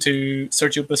likened to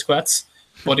Sergio Busquets,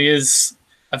 but he's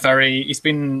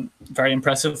been very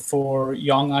impressive for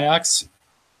young Ajax,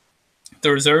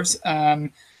 the reserves.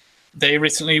 They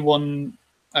recently won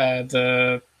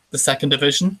the second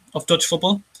division of Dutch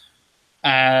football,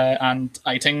 and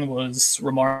Eiting was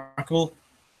remarkable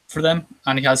for them,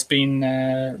 and he has been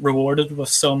rewarded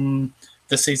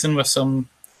this season with some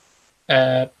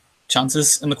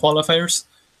chances in the qualifiers,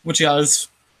 which he has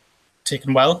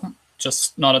taken well,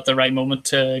 just not at the right moment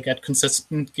to get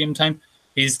consistent game time.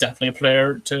 He's definitely a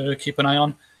player to keep an eye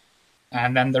on.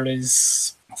 And then there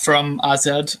is, from AZ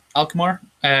Alkmaar,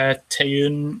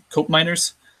 Teun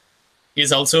Koopmeiners.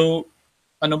 He's also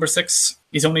a number 6.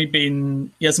 He hasn't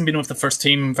been with the first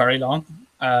team very long.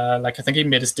 I think he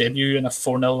made his debut in a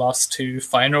 4-0 loss to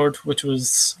Feyenoord, which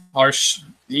was harsh.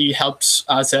 He helped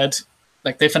AZ.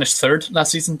 They finished 3rd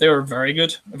last season. They were a very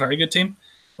good team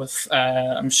with,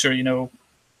 I'm sure you know,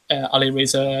 Ali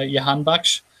Reza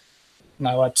Jahanbakhsh,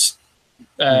 now at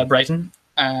Brighton.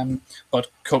 But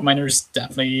Koopmeiners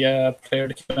definitely a player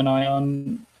to keep an eye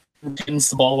on. Retains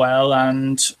the ball well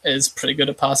and is pretty good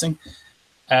at passing.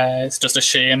 It's just a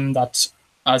shame that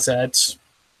AZ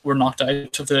were knocked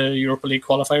out of the Europa League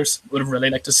qualifiers. Would have really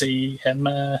liked to see him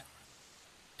in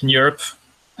Europe.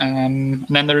 And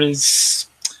then there is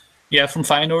Yeah, from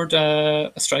Feyenoord,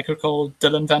 a striker called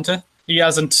Dylan Vente. He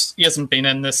hasn't been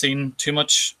in the scene too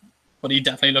much, but he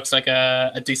definitely looks like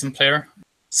a decent player.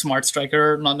 Smart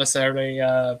striker, not necessarily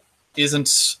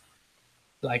isn't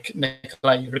like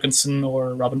Nikolai Jurgensen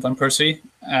or Robin van Persie.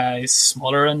 He's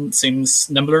smaller and seems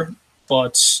nimbler,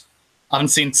 but I haven't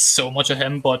seen so much of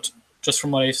him. But just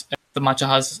from the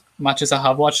matches I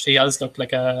have watched, he has looked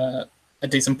like a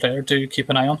decent player to keep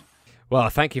an eye on. Well,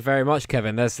 thank you very much,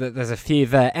 Kevin. There's a few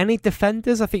there. Any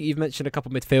defenders? I think you've mentioned a couple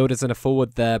of midfielders and a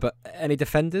forward there, but any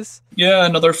defenders? Yeah,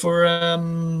 another for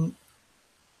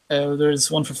there's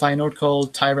one for Feyenoord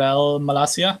called Tyrell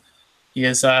Malacia. He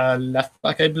is a left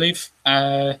back, I believe.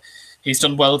 He's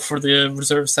done well for the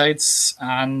reserve sides,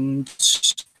 and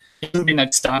he hasn't been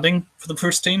outstanding for the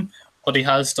first team, but he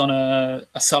has done a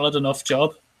solid enough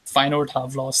job. Feyenoord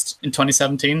have lost in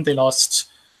 2017. They lost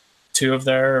two of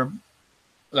their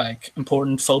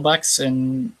important fullbacks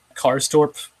in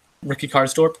Ricky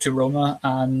Karsdorp to Roma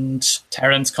and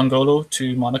Terence Congolo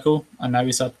to Monaco, and now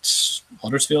he's at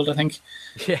Huddersfield, I think.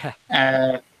 Yeah.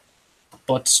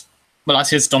 But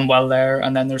Malacia's done well there,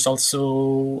 and then there's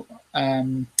also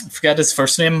I forget his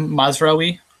first name,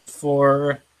 Mazraoui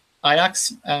for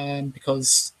Ajax,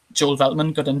 because Joel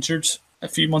Veltman got injured a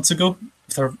few months ago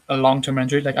for a long-term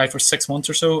injury, like out for 6 months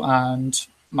or so, and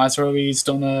Mazraoui's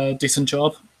done a decent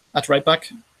job at right back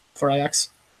for Ajax.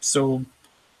 So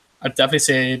I'd definitely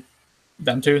say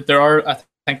them two. I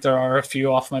think there are a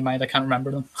few off my mind. I can't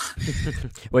remember them.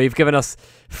 Well, you've given us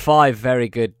 5 very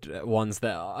good ones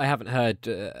that I haven't heard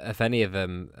of any of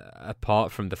them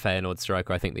apart from the Feyenoord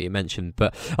striker I think that you mentioned.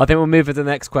 But I think we'll move to the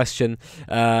next question.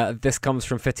 This comes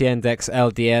from Fitiendex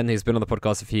LDN, who's been on the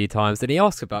podcast a few times, and he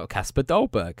asks about Kasper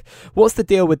Dolberg. What's the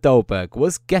deal with Dolberg?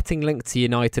 Was getting linked to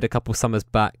United a couple summers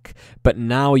back, but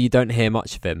now you don't hear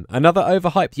much of him. Another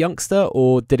overhyped youngster,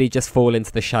 or did he just fall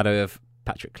into the shadow of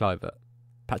Patrick Kluivert?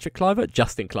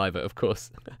 Justin Kluivert, of course.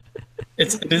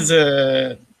 It's a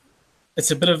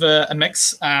bit of a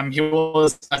mix. He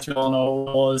was, as we all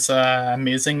know,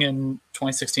 amazing in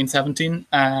 2016-17.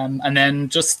 And then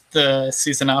just the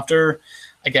season after,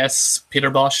 I guess Peter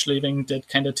Bosch leaving did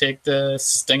kind of take the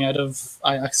sting out of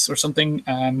Ajax or something.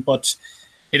 But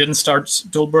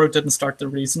Dolberg didn't start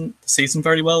the season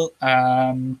very well.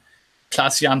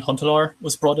 Klaas-Jan Huntelaar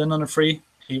was brought in on a free.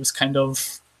 He was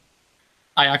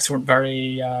Ajax weren't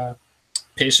very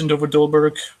patient over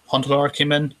Dolberg. Huntelaar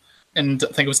came in, and I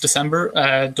think it was December.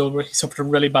 Dolberg, he suffered a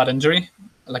really bad injury,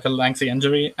 like a lengthy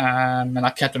injury, and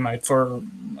that kept him out for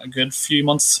a good few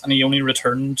months, and he only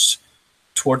returned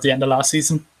toward the end of last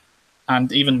season.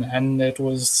 And even then, he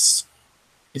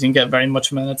didn't get very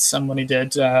much minutes, and when he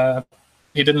did,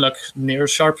 he didn't look near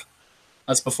as sharp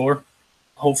as before.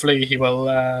 Hopefully he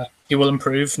will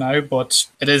improve now, but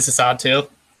it is a sad tale.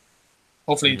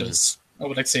 Hopefully he does. I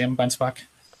would like to see him bounce back.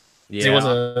 Yeah. He was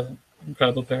an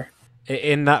incredible player.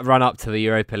 In that run up to the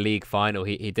Europa League final,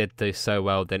 he did do so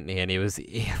well, didn't he? And he was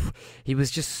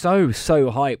just so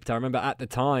hyped. I remember at the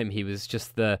time he was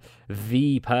just the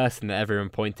person that everyone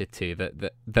pointed to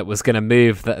that was going to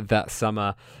move that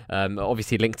summer.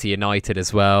 Obviously linked to United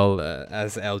as well,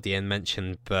 as LDN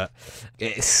mentioned. But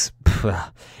it is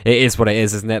what it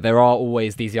is, isn't it? There are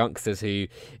always these youngsters who,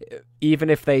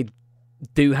 even if they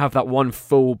do have that one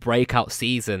full breakout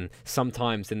season,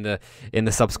 sometimes in the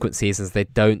subsequent seasons they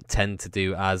don't tend to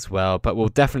do as well. But we'll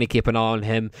definitely keep an eye on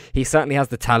him. He certainly has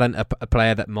the talent, a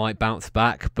player that might bounce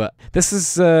back. But this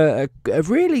is a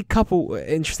really couple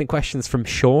interesting questions from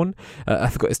Sean. I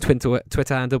forgot his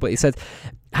Twitter handle, but he said,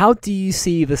 how do you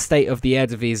see the state of the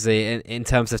Eredivisie in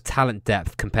terms of talent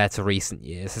depth compared to recent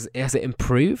years? Has it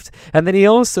improved? And then he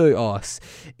also asks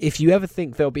if you ever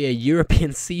think there'll be a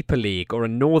European Super League or a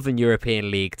Northern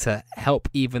European League to help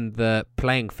even the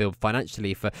playing field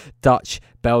financially for Dutch,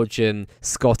 Belgian,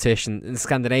 Scottish and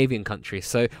Scandinavian countries.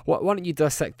 So why don't you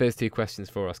dissect those two questions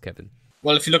for us, Kevin?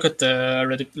 Well, if you look at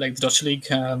the Dutch League,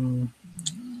 a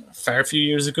fair few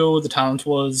years ago, the talent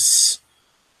was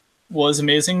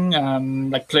amazing.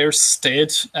 Players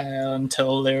stayed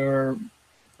until they were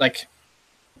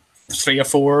 3 or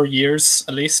 4 years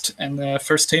at least in the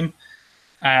first team,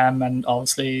 and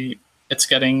obviously it's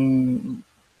getting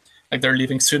they're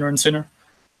leaving sooner and sooner.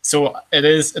 So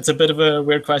it's a bit of a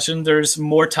weird question. There's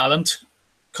more talent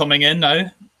coming in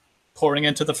now, pouring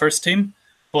into the first team,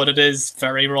 but it is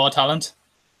very raw talent.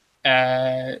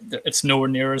 It's nowhere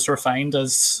near as refined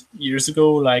as years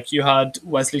ago. Like you had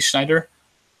Wesley Sneijder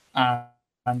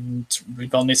and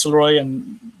Ruud van Nistelrooy,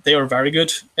 and they were very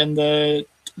good in the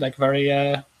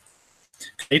very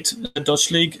great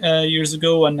Dutch league years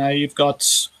ago. And now you've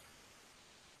got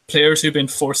players who've been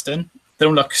forced in. They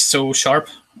don't look so sharp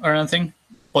or anything,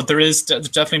 but there's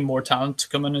definitely more talent to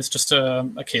come in. It's just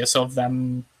a case of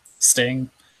them staying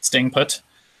put,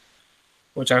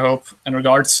 which I hope. In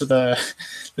regards to the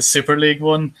Super League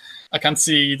one, I can't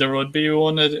see the rugby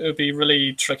one. It would be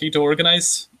really tricky to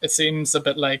organise. It seems a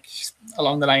bit like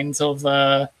along the lines of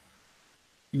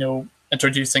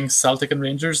introducing Celtic and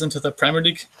Rangers into the Premier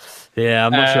League. Yeah,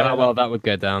 I'm not sure how well that would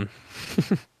go down.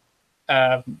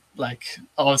 Like,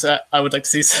 obviously, I would like to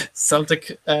see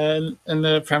Celtic in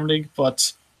the Premier League,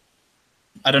 but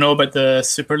I don't know about the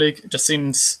Super League. It just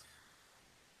seems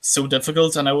so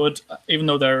difficult, and I would, even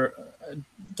though their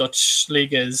Dutch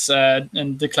league is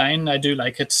in decline, I do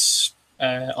like it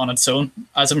on its own,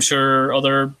 as I'm sure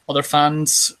other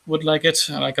fans would like it.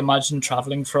 Like, imagine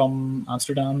traveling from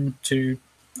Amsterdam to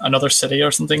another city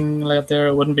or something like that. There,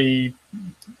 it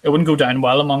wouldn't go down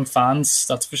well among fans,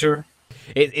 that's for sure.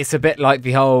 It's a bit like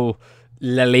the whole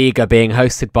La Liga being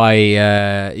hosted by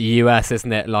US,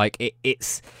 isn't it? Like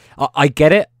it's I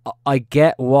get it. I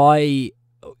get why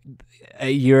a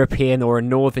European or a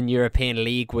Northern European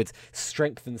league would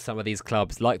strengthen some of these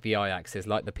clubs, like the Ajaxes,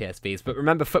 like the PSVs. But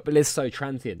remember, football is so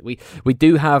transient. We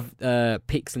do have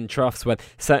peaks and troughs where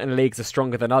certain leagues are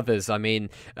stronger than others. I mean,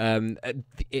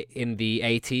 in the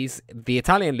 80s, the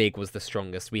Italian league was the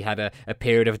strongest. We had a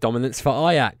period of dominance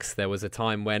for Ajax. There was a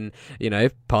time when,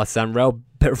 Partizan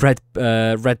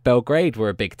Red Belgrade were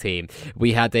a big team.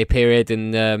 We had a period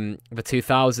in the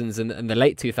 2000s and the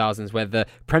late 2000s where the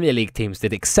Premier League teams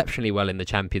did exceptionally well in the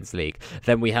Champions League.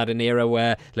 Then we had an era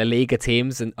where La Liga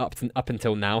teams and up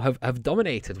until now have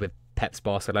dominated, with Pep's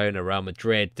Barcelona, Real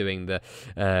Madrid doing the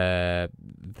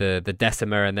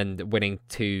Decima and then winning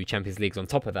 2 Champions Leagues on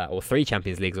top of that, or 3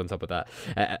 Champions Leagues on top of that.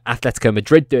 Atletico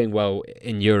Madrid doing well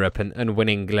in Europe and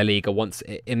winning La Liga once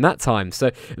in that time.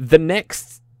 So the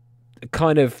next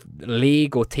kind of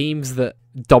league or teams that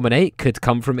dominate could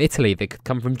come from Italy, they could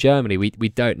come from Germany. We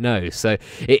don't know. So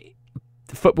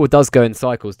football does go in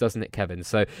cycles, doesn't it, Kevin?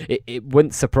 So it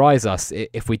wouldn't surprise us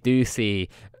if we do see,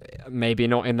 maybe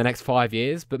not in the next 5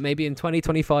 years, but maybe in 20,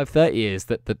 25, 30 years,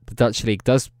 that the Dutch league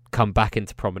does come back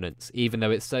into prominence, even though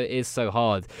it is so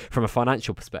hard from a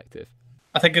financial perspective.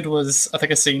 I think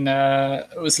I seen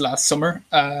it was last summer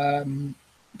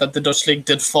that the Dutch league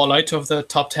did fall out of the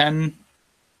top 10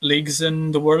 leagues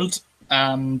in the world.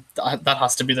 That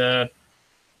has to be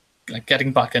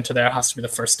getting back into there has to be the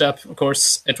first step. Of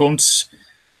course, it won't,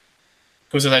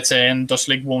 goes without saying, Dutch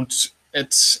league won't.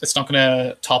 It's not going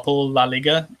to topple La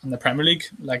Liga and the Premier League.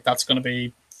 Like, that's going to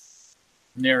be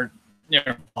near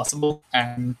impossible.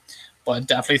 But I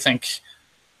definitely think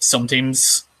some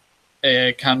teams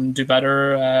can do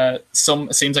better. It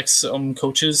seems like some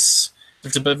coaches,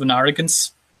 there's a bit of an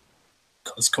arrogance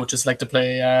because coaches like to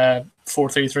play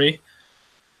 4-3-3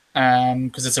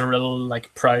 because it's a real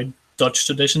proud Dutch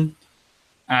tradition,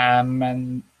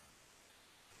 and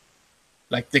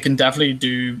they can definitely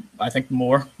do, I think,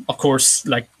 more. Of course,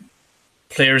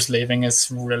 players leaving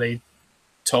is really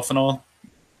tough and all,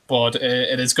 but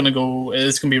it is going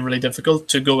to be really difficult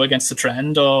to go against the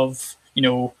trend of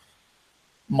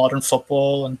modern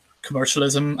football and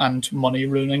commercialism and money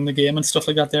ruining the game and stuff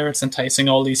like that. There, it's enticing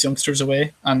all these youngsters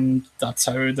away, and that's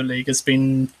how the league has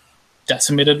been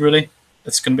decimated. Really,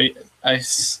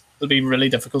 it'll be really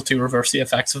difficult to reverse the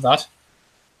effects of that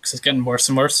because it's getting worse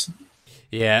and worse.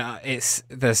 Yeah,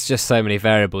 there's just so many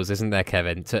variables, isn't there,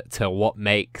 Kevin, to what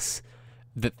makes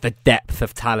the depth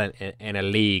of talent in a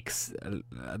league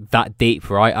that deep,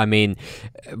 right? I mean,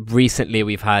 recently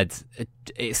we've had,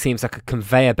 it seems like a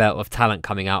conveyor belt of talent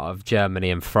coming out of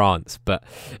Germany and France, but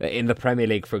in the Premier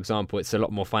League, for example, it's a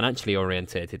lot more financially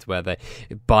orientated, where they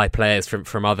buy players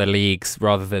from other leagues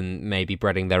rather than maybe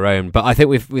breeding their own. But I think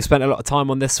we've spent a lot of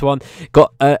time on this one.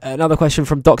 Got another question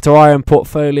from Dr. Iron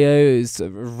Portfolio, who's a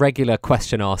regular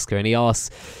question asker, and he asks,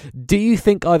 do you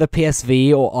think either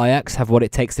PSV or Ajax have what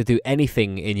it takes to do anything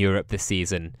in Europe this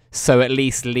season? So at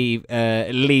least leave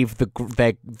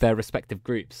their respective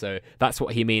groups. So that's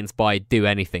what he means by do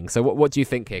anything. So what do you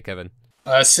think here, Kevin?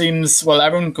 Seems, well,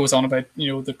 everyone goes on about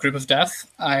the group of death.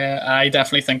 I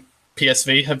definitely think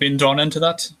PSV have been drawn into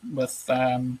that with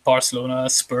Barcelona,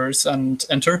 Spurs, and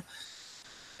Inter.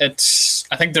 I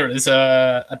think there is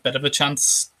a bit of a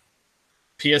chance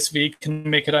PSV can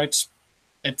make it out.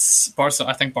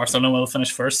 I think Barcelona will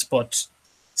finish first, but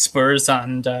Spurs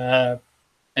and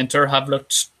Inter have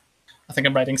looked, I think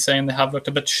I'm right in saying they have looked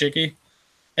a bit shaky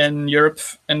in Europe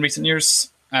in recent years.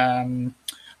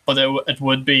 But it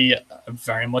would be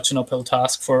very much an uphill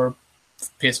task for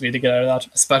PSV to get out of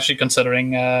that, especially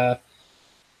considering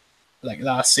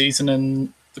last season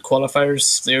in the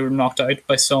qualifiers they were knocked out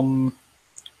by some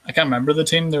I can't remember the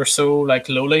team. They're so like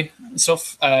lowly and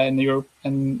stuff in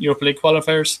Europa League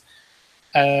qualifiers.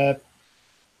 I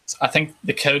think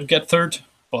they could get third,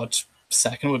 but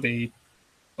second would be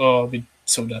it'd be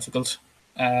so difficult.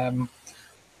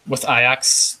 With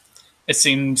Ajax, it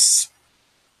seems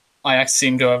Ajax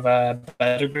seem to have a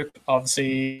better group.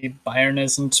 Obviously, Bayern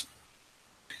isn't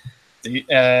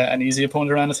an easy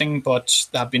opponent or anything, but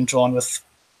they have been drawn with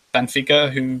Benfica,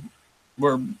 who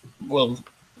were, well,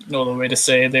 no other way to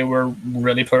say they were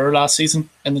really poor last season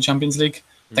in the Champions League.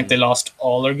 I think they lost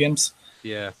all their games.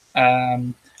 Yeah.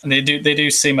 And they do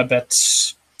seem a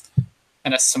bit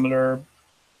in a similar,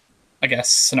 I guess,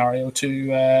 scenario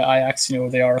to Ajax. You know,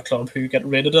 they are a club who get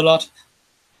rated a lot.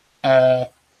 And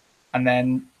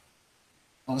then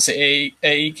obviously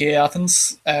AEK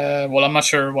Athens. Well, I'm not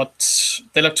sure what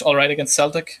they looked all right against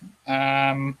Celtic,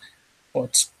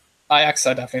 but Ajax,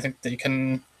 I definitely think they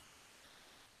can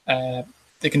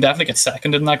definitely get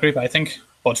second in that group. I think,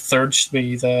 but third should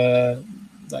be the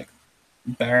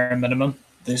bare minimum.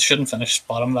 They shouldn't finish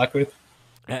bottom of that group.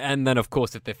 And then, of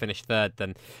course, if they finish third,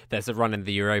 then there's a run in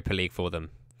the Europa League for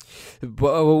them.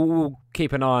 But we'll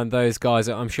keep an eye on those guys.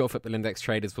 I'm sure Football Index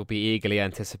traders will be eagerly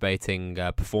anticipating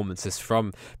performances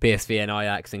from PSV and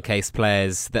Ajax in case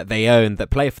players that they own that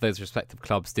play for those respective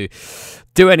clubs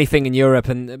do anything in Europe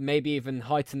and maybe even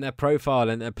heighten their profile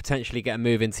and potentially get a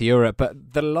move into Europe.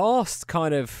 But the last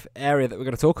kind of area that we're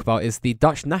going to talk about is the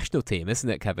Dutch national team, isn't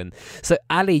it, Kevin? So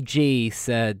Ali G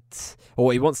said,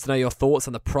 or he wants to know your thoughts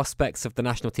on the prospects of the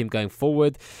national team going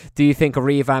forward. Do you think a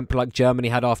revamp like Germany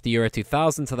had after Euro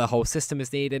 2000 to the whole system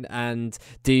is needed? And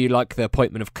do you like the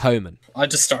appointment of Koeman? I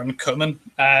just started Koeman.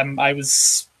 I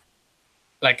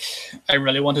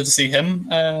really wanted to see him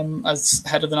as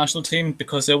head of the national team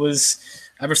because it was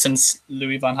ever since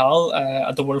Louis van Gaal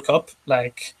at the World Cup.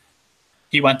 Like,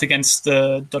 he went against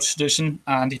the Dutch tradition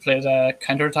and he played a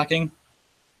counter-attacking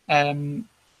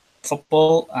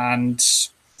football, and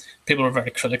people were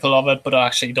very critical of it, but it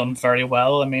actually done very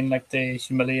well. I mean, like, they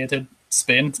humiliated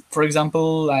Spain, for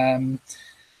example,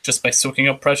 just by soaking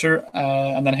up pressure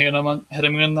and then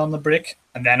hitting in on the break.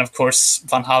 And then, of course,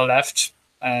 Van Gaal left,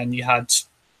 and you had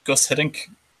Gus Hiddink,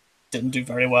 didn't do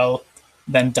very well.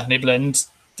 Then Danny Blind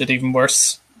did even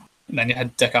worse. And then you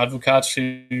had Dick Advocaat,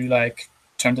 who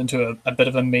turned into a bit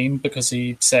of a meme because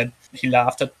he said he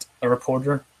laughed at a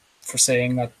reporter for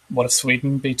saying that what if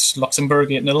Sweden beat Luxembourg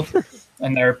 8-0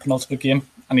 in their penultimate game,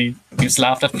 and he was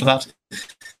laughed at for that.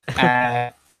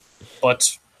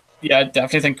 But yeah, I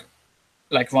definitely think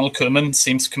Ronald Koeman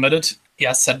seems committed. He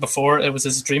has said before it was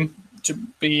his dream to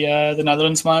be the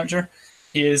Netherlands manager.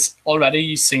 He is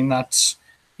already seen that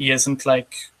he isn't Blind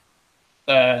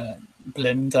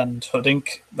and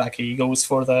Huddink. He goes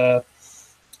for the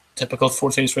typical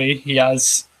 4-3-3. He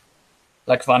has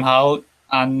Van Gaal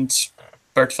and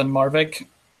Bert van Marwijk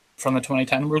from the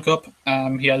 2010 World Cup.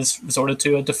 He has resorted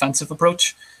to a defensive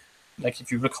approach.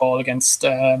 If you recall, against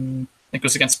it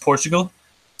was against Portugal,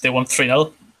 they won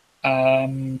 3-0.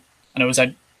 And it was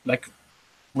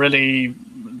really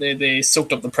they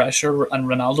soaked up the pressure, and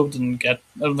Ronaldo didn't get,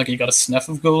 I don't think he got a sniff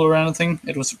of goal or anything.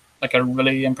 It was a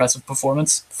really impressive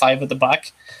performance, 5 at the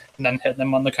back and then hitting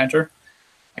them on the counter.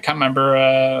 I can't remember,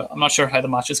 I'm not sure how the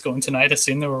match is going tonight. I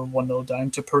seen they were 1-0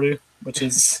 down to Peru, which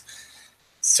is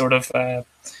sort of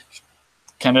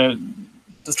kind of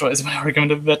destroys my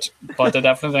argument a bit, but I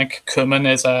definitely think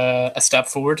Koeman is a step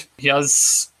forward. He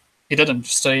did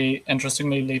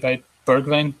interestingly leave out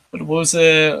Bergwijn. But what was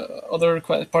the other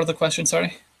part of the question,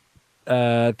 sorry?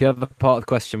 The other part of the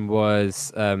question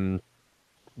was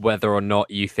whether or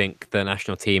not you think the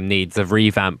national team needs a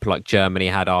revamp like Germany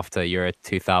had after Euro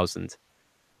 2000.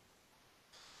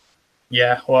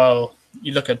 Yeah, well,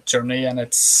 you look at Germany and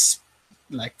it's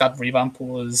that revamp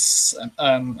was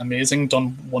amazing,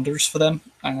 done wonders for them.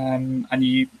 And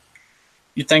you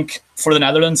think for the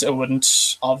Netherlands, it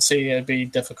wouldn't, obviously it'd be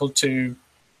difficult to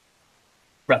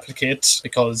replicate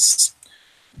because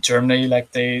Germany,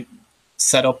 they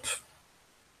set up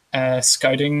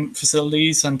scouting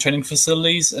facilities and training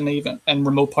facilities and even in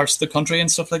remote parts of the country and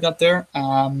stuff like that there.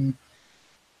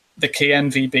 The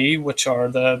KNVB, which are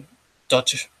the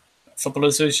Dutch Football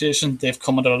Association, they've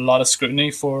come under a lot of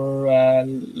scrutiny for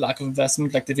lack of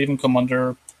investment. They've even come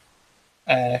under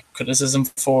criticism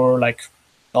for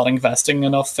not investing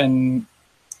enough in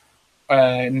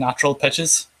natural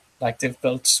pitches. They've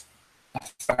built a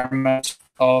fair amount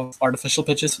of artificial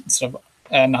pitches instead of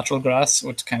natural grass,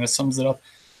 which kind of sums it up.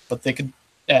 But they could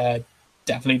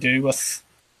definitely do with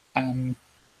a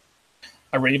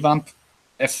revamp.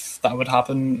 If that would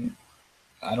happen,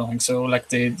 I don't think so.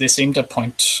 They seem to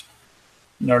point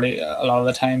nearly a lot of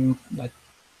the time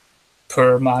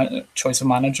poor choice of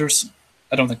managers.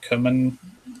 I don't think Koeman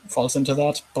falls into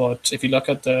that, but if you look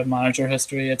at the manager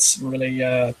history, it's really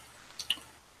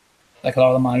like a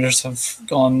lot of the managers have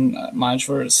gone managed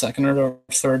for a second or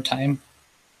third time.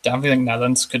 Definitely think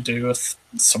Netherlands could do with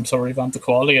some sort of revamp. The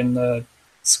quality in the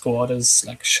squad is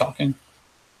like shocking.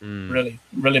 Really,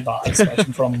 really bad,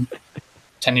 especially from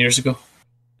 10 years ago.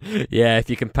 Yeah, if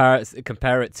you compare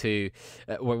it to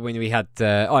when we had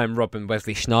Iron Robben,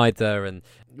 Wesley Sneijder, and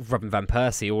Robin van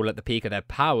Persie all at the peak of their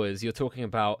powers, you're talking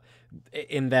about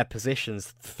in their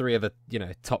positions 3 of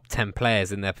the top 10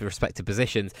 players in their respective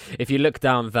positions. If you look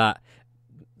down that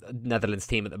Netherlands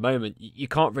team at the moment, you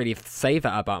can't really say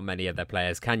that about many of their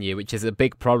players, can you? Which is a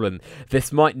big problem.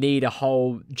 This might need a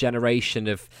whole generation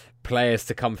of players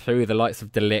to come through, the likes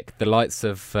of Ligt, the likes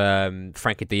of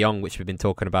Frankie de Jong, which we've been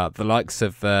talking about, the likes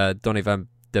of Donny van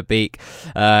de Beek.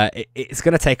 It's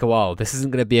going to take a while. This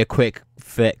isn't going to be a quick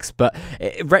fix, but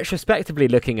retrospectively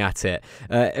looking at it,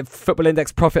 Football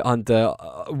Index Profit Under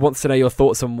wants to know your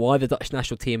thoughts on why the Dutch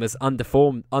national team has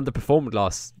underperformed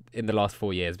in the last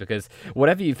 4 years, because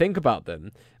whatever you think about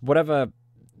them, whatever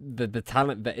the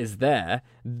talent that is there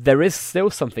is still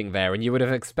something there, and you would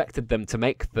have expected them to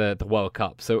make the World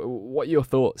Cup. So what are your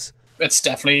thoughts? It's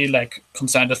definitely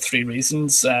comes down to 3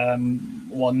 reasons.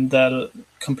 One, the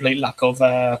complete lack of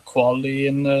quality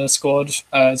in the squad,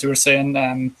 as you were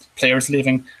saying, players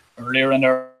leaving earlier and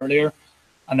earlier.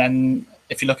 And then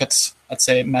if you look at, let's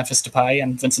say, Memphis Depay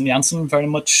and Vincent Janssen, very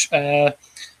much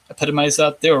epitomise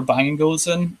that. They were banging goals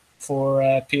in for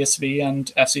PSV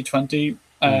and FC20.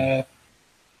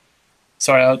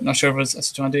 Sorry, I'm not sure if it was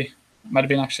FC20. Might have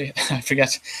been, actually. I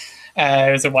forget.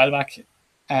 It was a while back.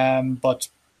 But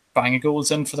banging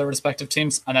goals in for their respective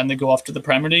teams. And then they go off to the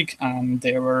Premier League, and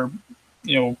they were,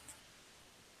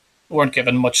 weren't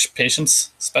given much patience,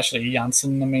 especially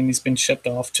Janssen. I mean, he's been shipped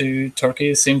off to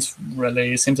Turkey. It seems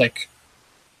like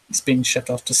he's been shipped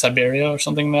off to Siberia or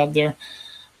something like that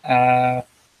there.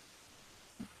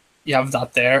 You have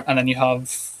that there, and then you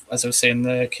have, as I was saying,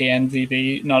 the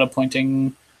KNVB not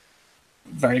appointing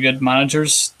very good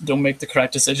managers, don't make the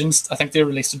correct decisions. I think they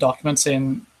released a document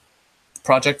saying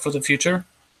project for the future,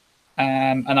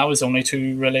 and that was only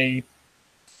to really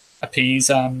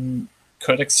appease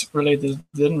critics. Really, they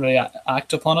didn't really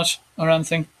act upon it or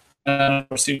anything. And of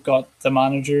course, you've got the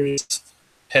managers,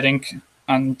 Hiddink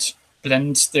and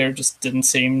Blind. They just didn't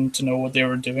seem to know what they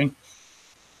were doing.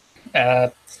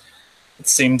 It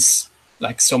seems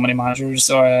like so many managers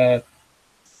are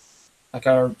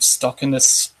stuck in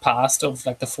this past of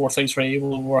the 4-3-3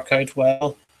 will work out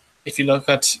well. If you look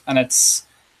at, and it's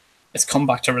come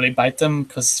back to really bite them,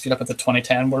 because if you look at the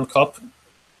 2010 World Cup,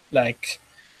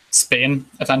 Spain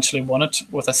eventually won it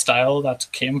with a style that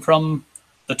came from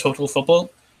the total football,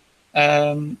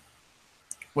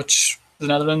 which the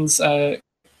Netherlands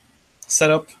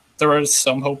set up. There was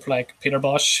some hope, Peter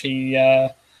Bosz,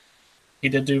 he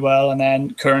did do well, and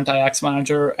then current Ajax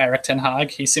manager Erik ten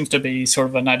Hag, he seems to be sort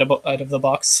of an out of the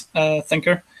box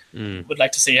thinker. Would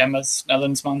like to see him as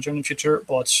Netherlands manager in the future,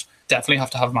 but definitely have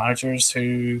to have managers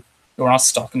who are not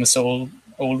stuck in this old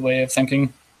way of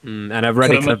thinking. And are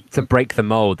ready to break the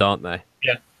mold, aren't they?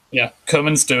 Yeah.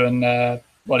 Koeman's doing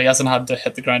well. He hasn't had to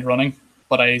hit the ground running,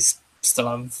 but I still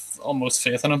have almost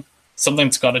faith in him.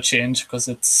 Something's got to change, because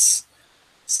it's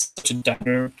such a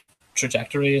downward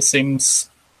trajectory. It seems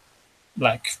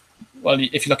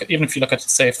if you look at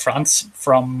say France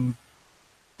from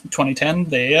 2010,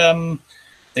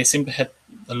 they seem to hit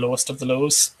the lowest of the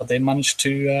lows, but they managed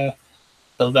to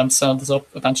build themselves up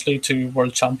eventually to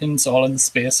world champions, all in the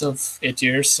space of 8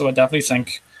 years. So I definitely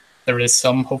think there is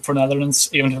some hope for Netherlands,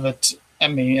 even if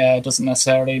it doesn't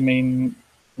necessarily mean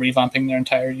revamping their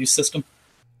entire youth system.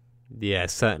 Yeah,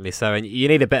 certainly so. And you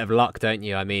need a bit of luck, don't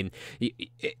you? I mean,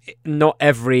 not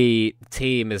every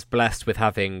team is blessed with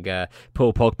having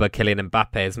Paul Pogba, Kylian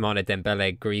Mbappe, Ousmane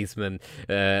Dembele, Griezmann,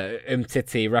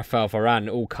 Umtiti, Rafael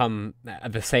Varane all come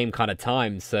at the same kind of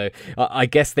time. So I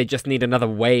guess they just need another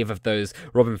wave of those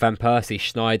Robin van Persie,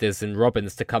 Schneiders and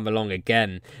Robbins to come along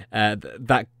again.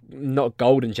 That not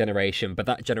golden generation, but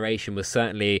that generation was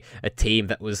certainly a team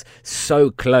that was so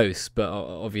close. But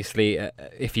obviously,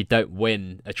 if you don't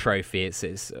win a trophy,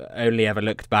 it's only ever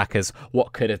looked back as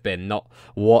what could have been, not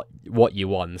what you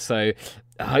won. So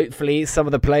hopefully some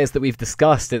of the players that we've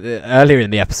discussed earlier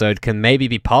in the episode can maybe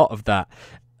be part of that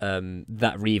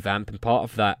revamp and part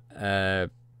of that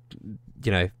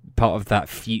part of that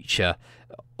future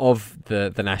of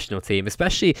the national team,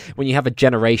 especially when you have a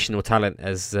generational talent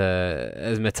as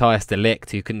Matthias de Ligt,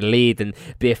 who can lead and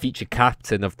be a future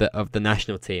captain of the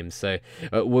national team. So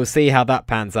we'll see how that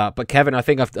pans out. But Kevin, I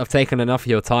think I've taken enough of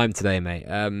your time today, mate.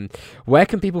 Where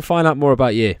can people find out more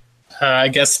about you? I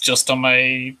guess just on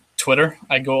my Twitter,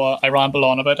 I ramble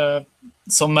on about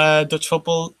some Dutch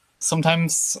football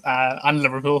sometimes, and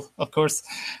Liverpool, of course.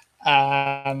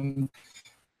 I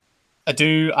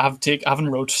haven't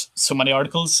wrote so many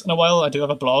articles in a while. I do have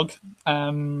a blog,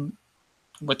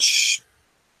 which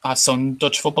has some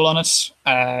Dutch football on it,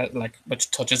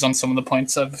 which touches on some of the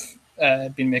points I've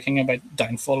been making about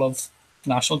downfall of the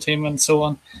national team and so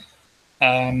on.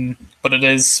 But it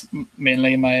is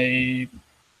mainly my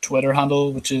Twitter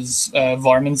handle, which is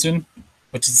Varmenzoen,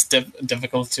 which is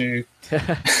difficult to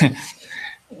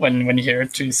when you hear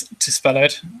it to spell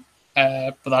out.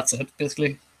 But that's it,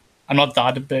 basically. I'm not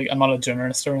that big. I'm not a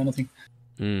journalist or anything.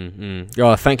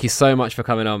 Oh, thank you so much for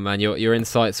coming on, man. Your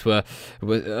insights were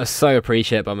so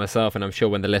appreciated by myself, and I'm sure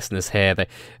when the listeners hear,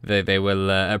 they will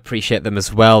appreciate them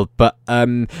as well. But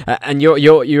and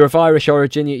you're of Irish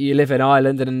origin. You live in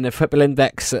Ireland, and in the Football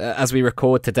Index, as we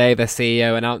record today, their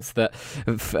CEO announced that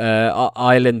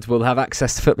Ireland will have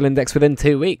access to Football Index within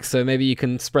 2 weeks. So maybe you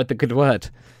can spread the good word.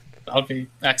 That'll be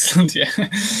excellent, yeah.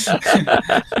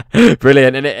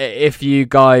 Brilliant. And if you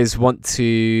guys want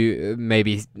to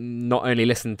maybe not only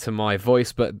listen to my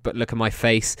voice but look at my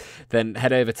face, then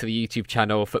head over to the YouTube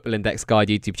channel, Football Index Guide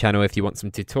YouTube channel, if you want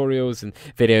some tutorials and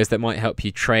videos that might help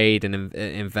you trade and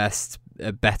invest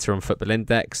better on Football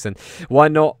Index. And why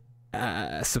not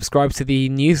subscribe to the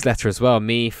newsletter as well.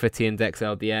 Me, Footy Index,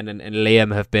 LDN and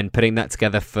Liam have been putting that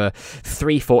together for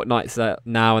 3 fortnights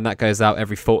now, and that goes out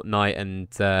every fortnight, and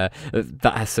that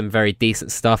has some very decent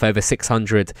stuff. Over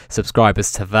 600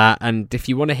 subscribers to that. And if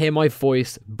you want to hear my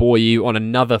voice bore you on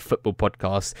another football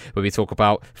podcast where we talk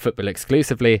about football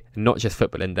exclusively, not just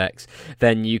Football Index,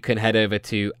 then you can head over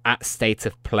to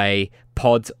 @StateOfPlay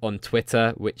Pod on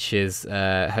Twitter, which is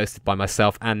hosted by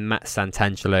myself and Matt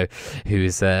Santangelo,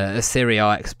 who's a Serie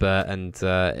A expert, and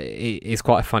he's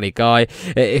quite a funny guy.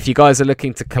 If you guys are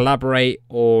looking to collaborate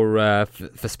or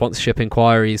for sponsorship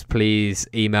inquiries, please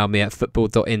email me at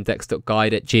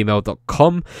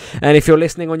football.index.guide@gmail.com. And if you're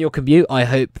listening on your commute, I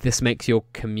hope this makes your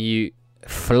commute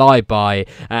fly by,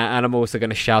 and I'm also going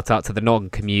to shout out to the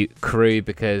non-commute crew,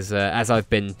 because as I've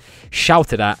been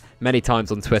shouted at many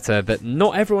times on Twitter, that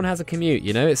not everyone has a commute.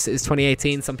 You know, it's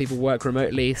 2018. Some people work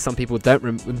remotely, some people don't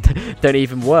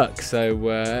even work, so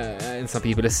and some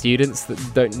people are students that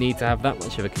don't need to have that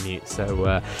much of a commute.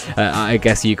 So I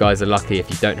guess you guys are lucky if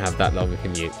you don't have that long a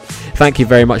commute. Thank you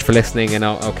very much for listening, and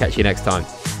I'll catch you next time.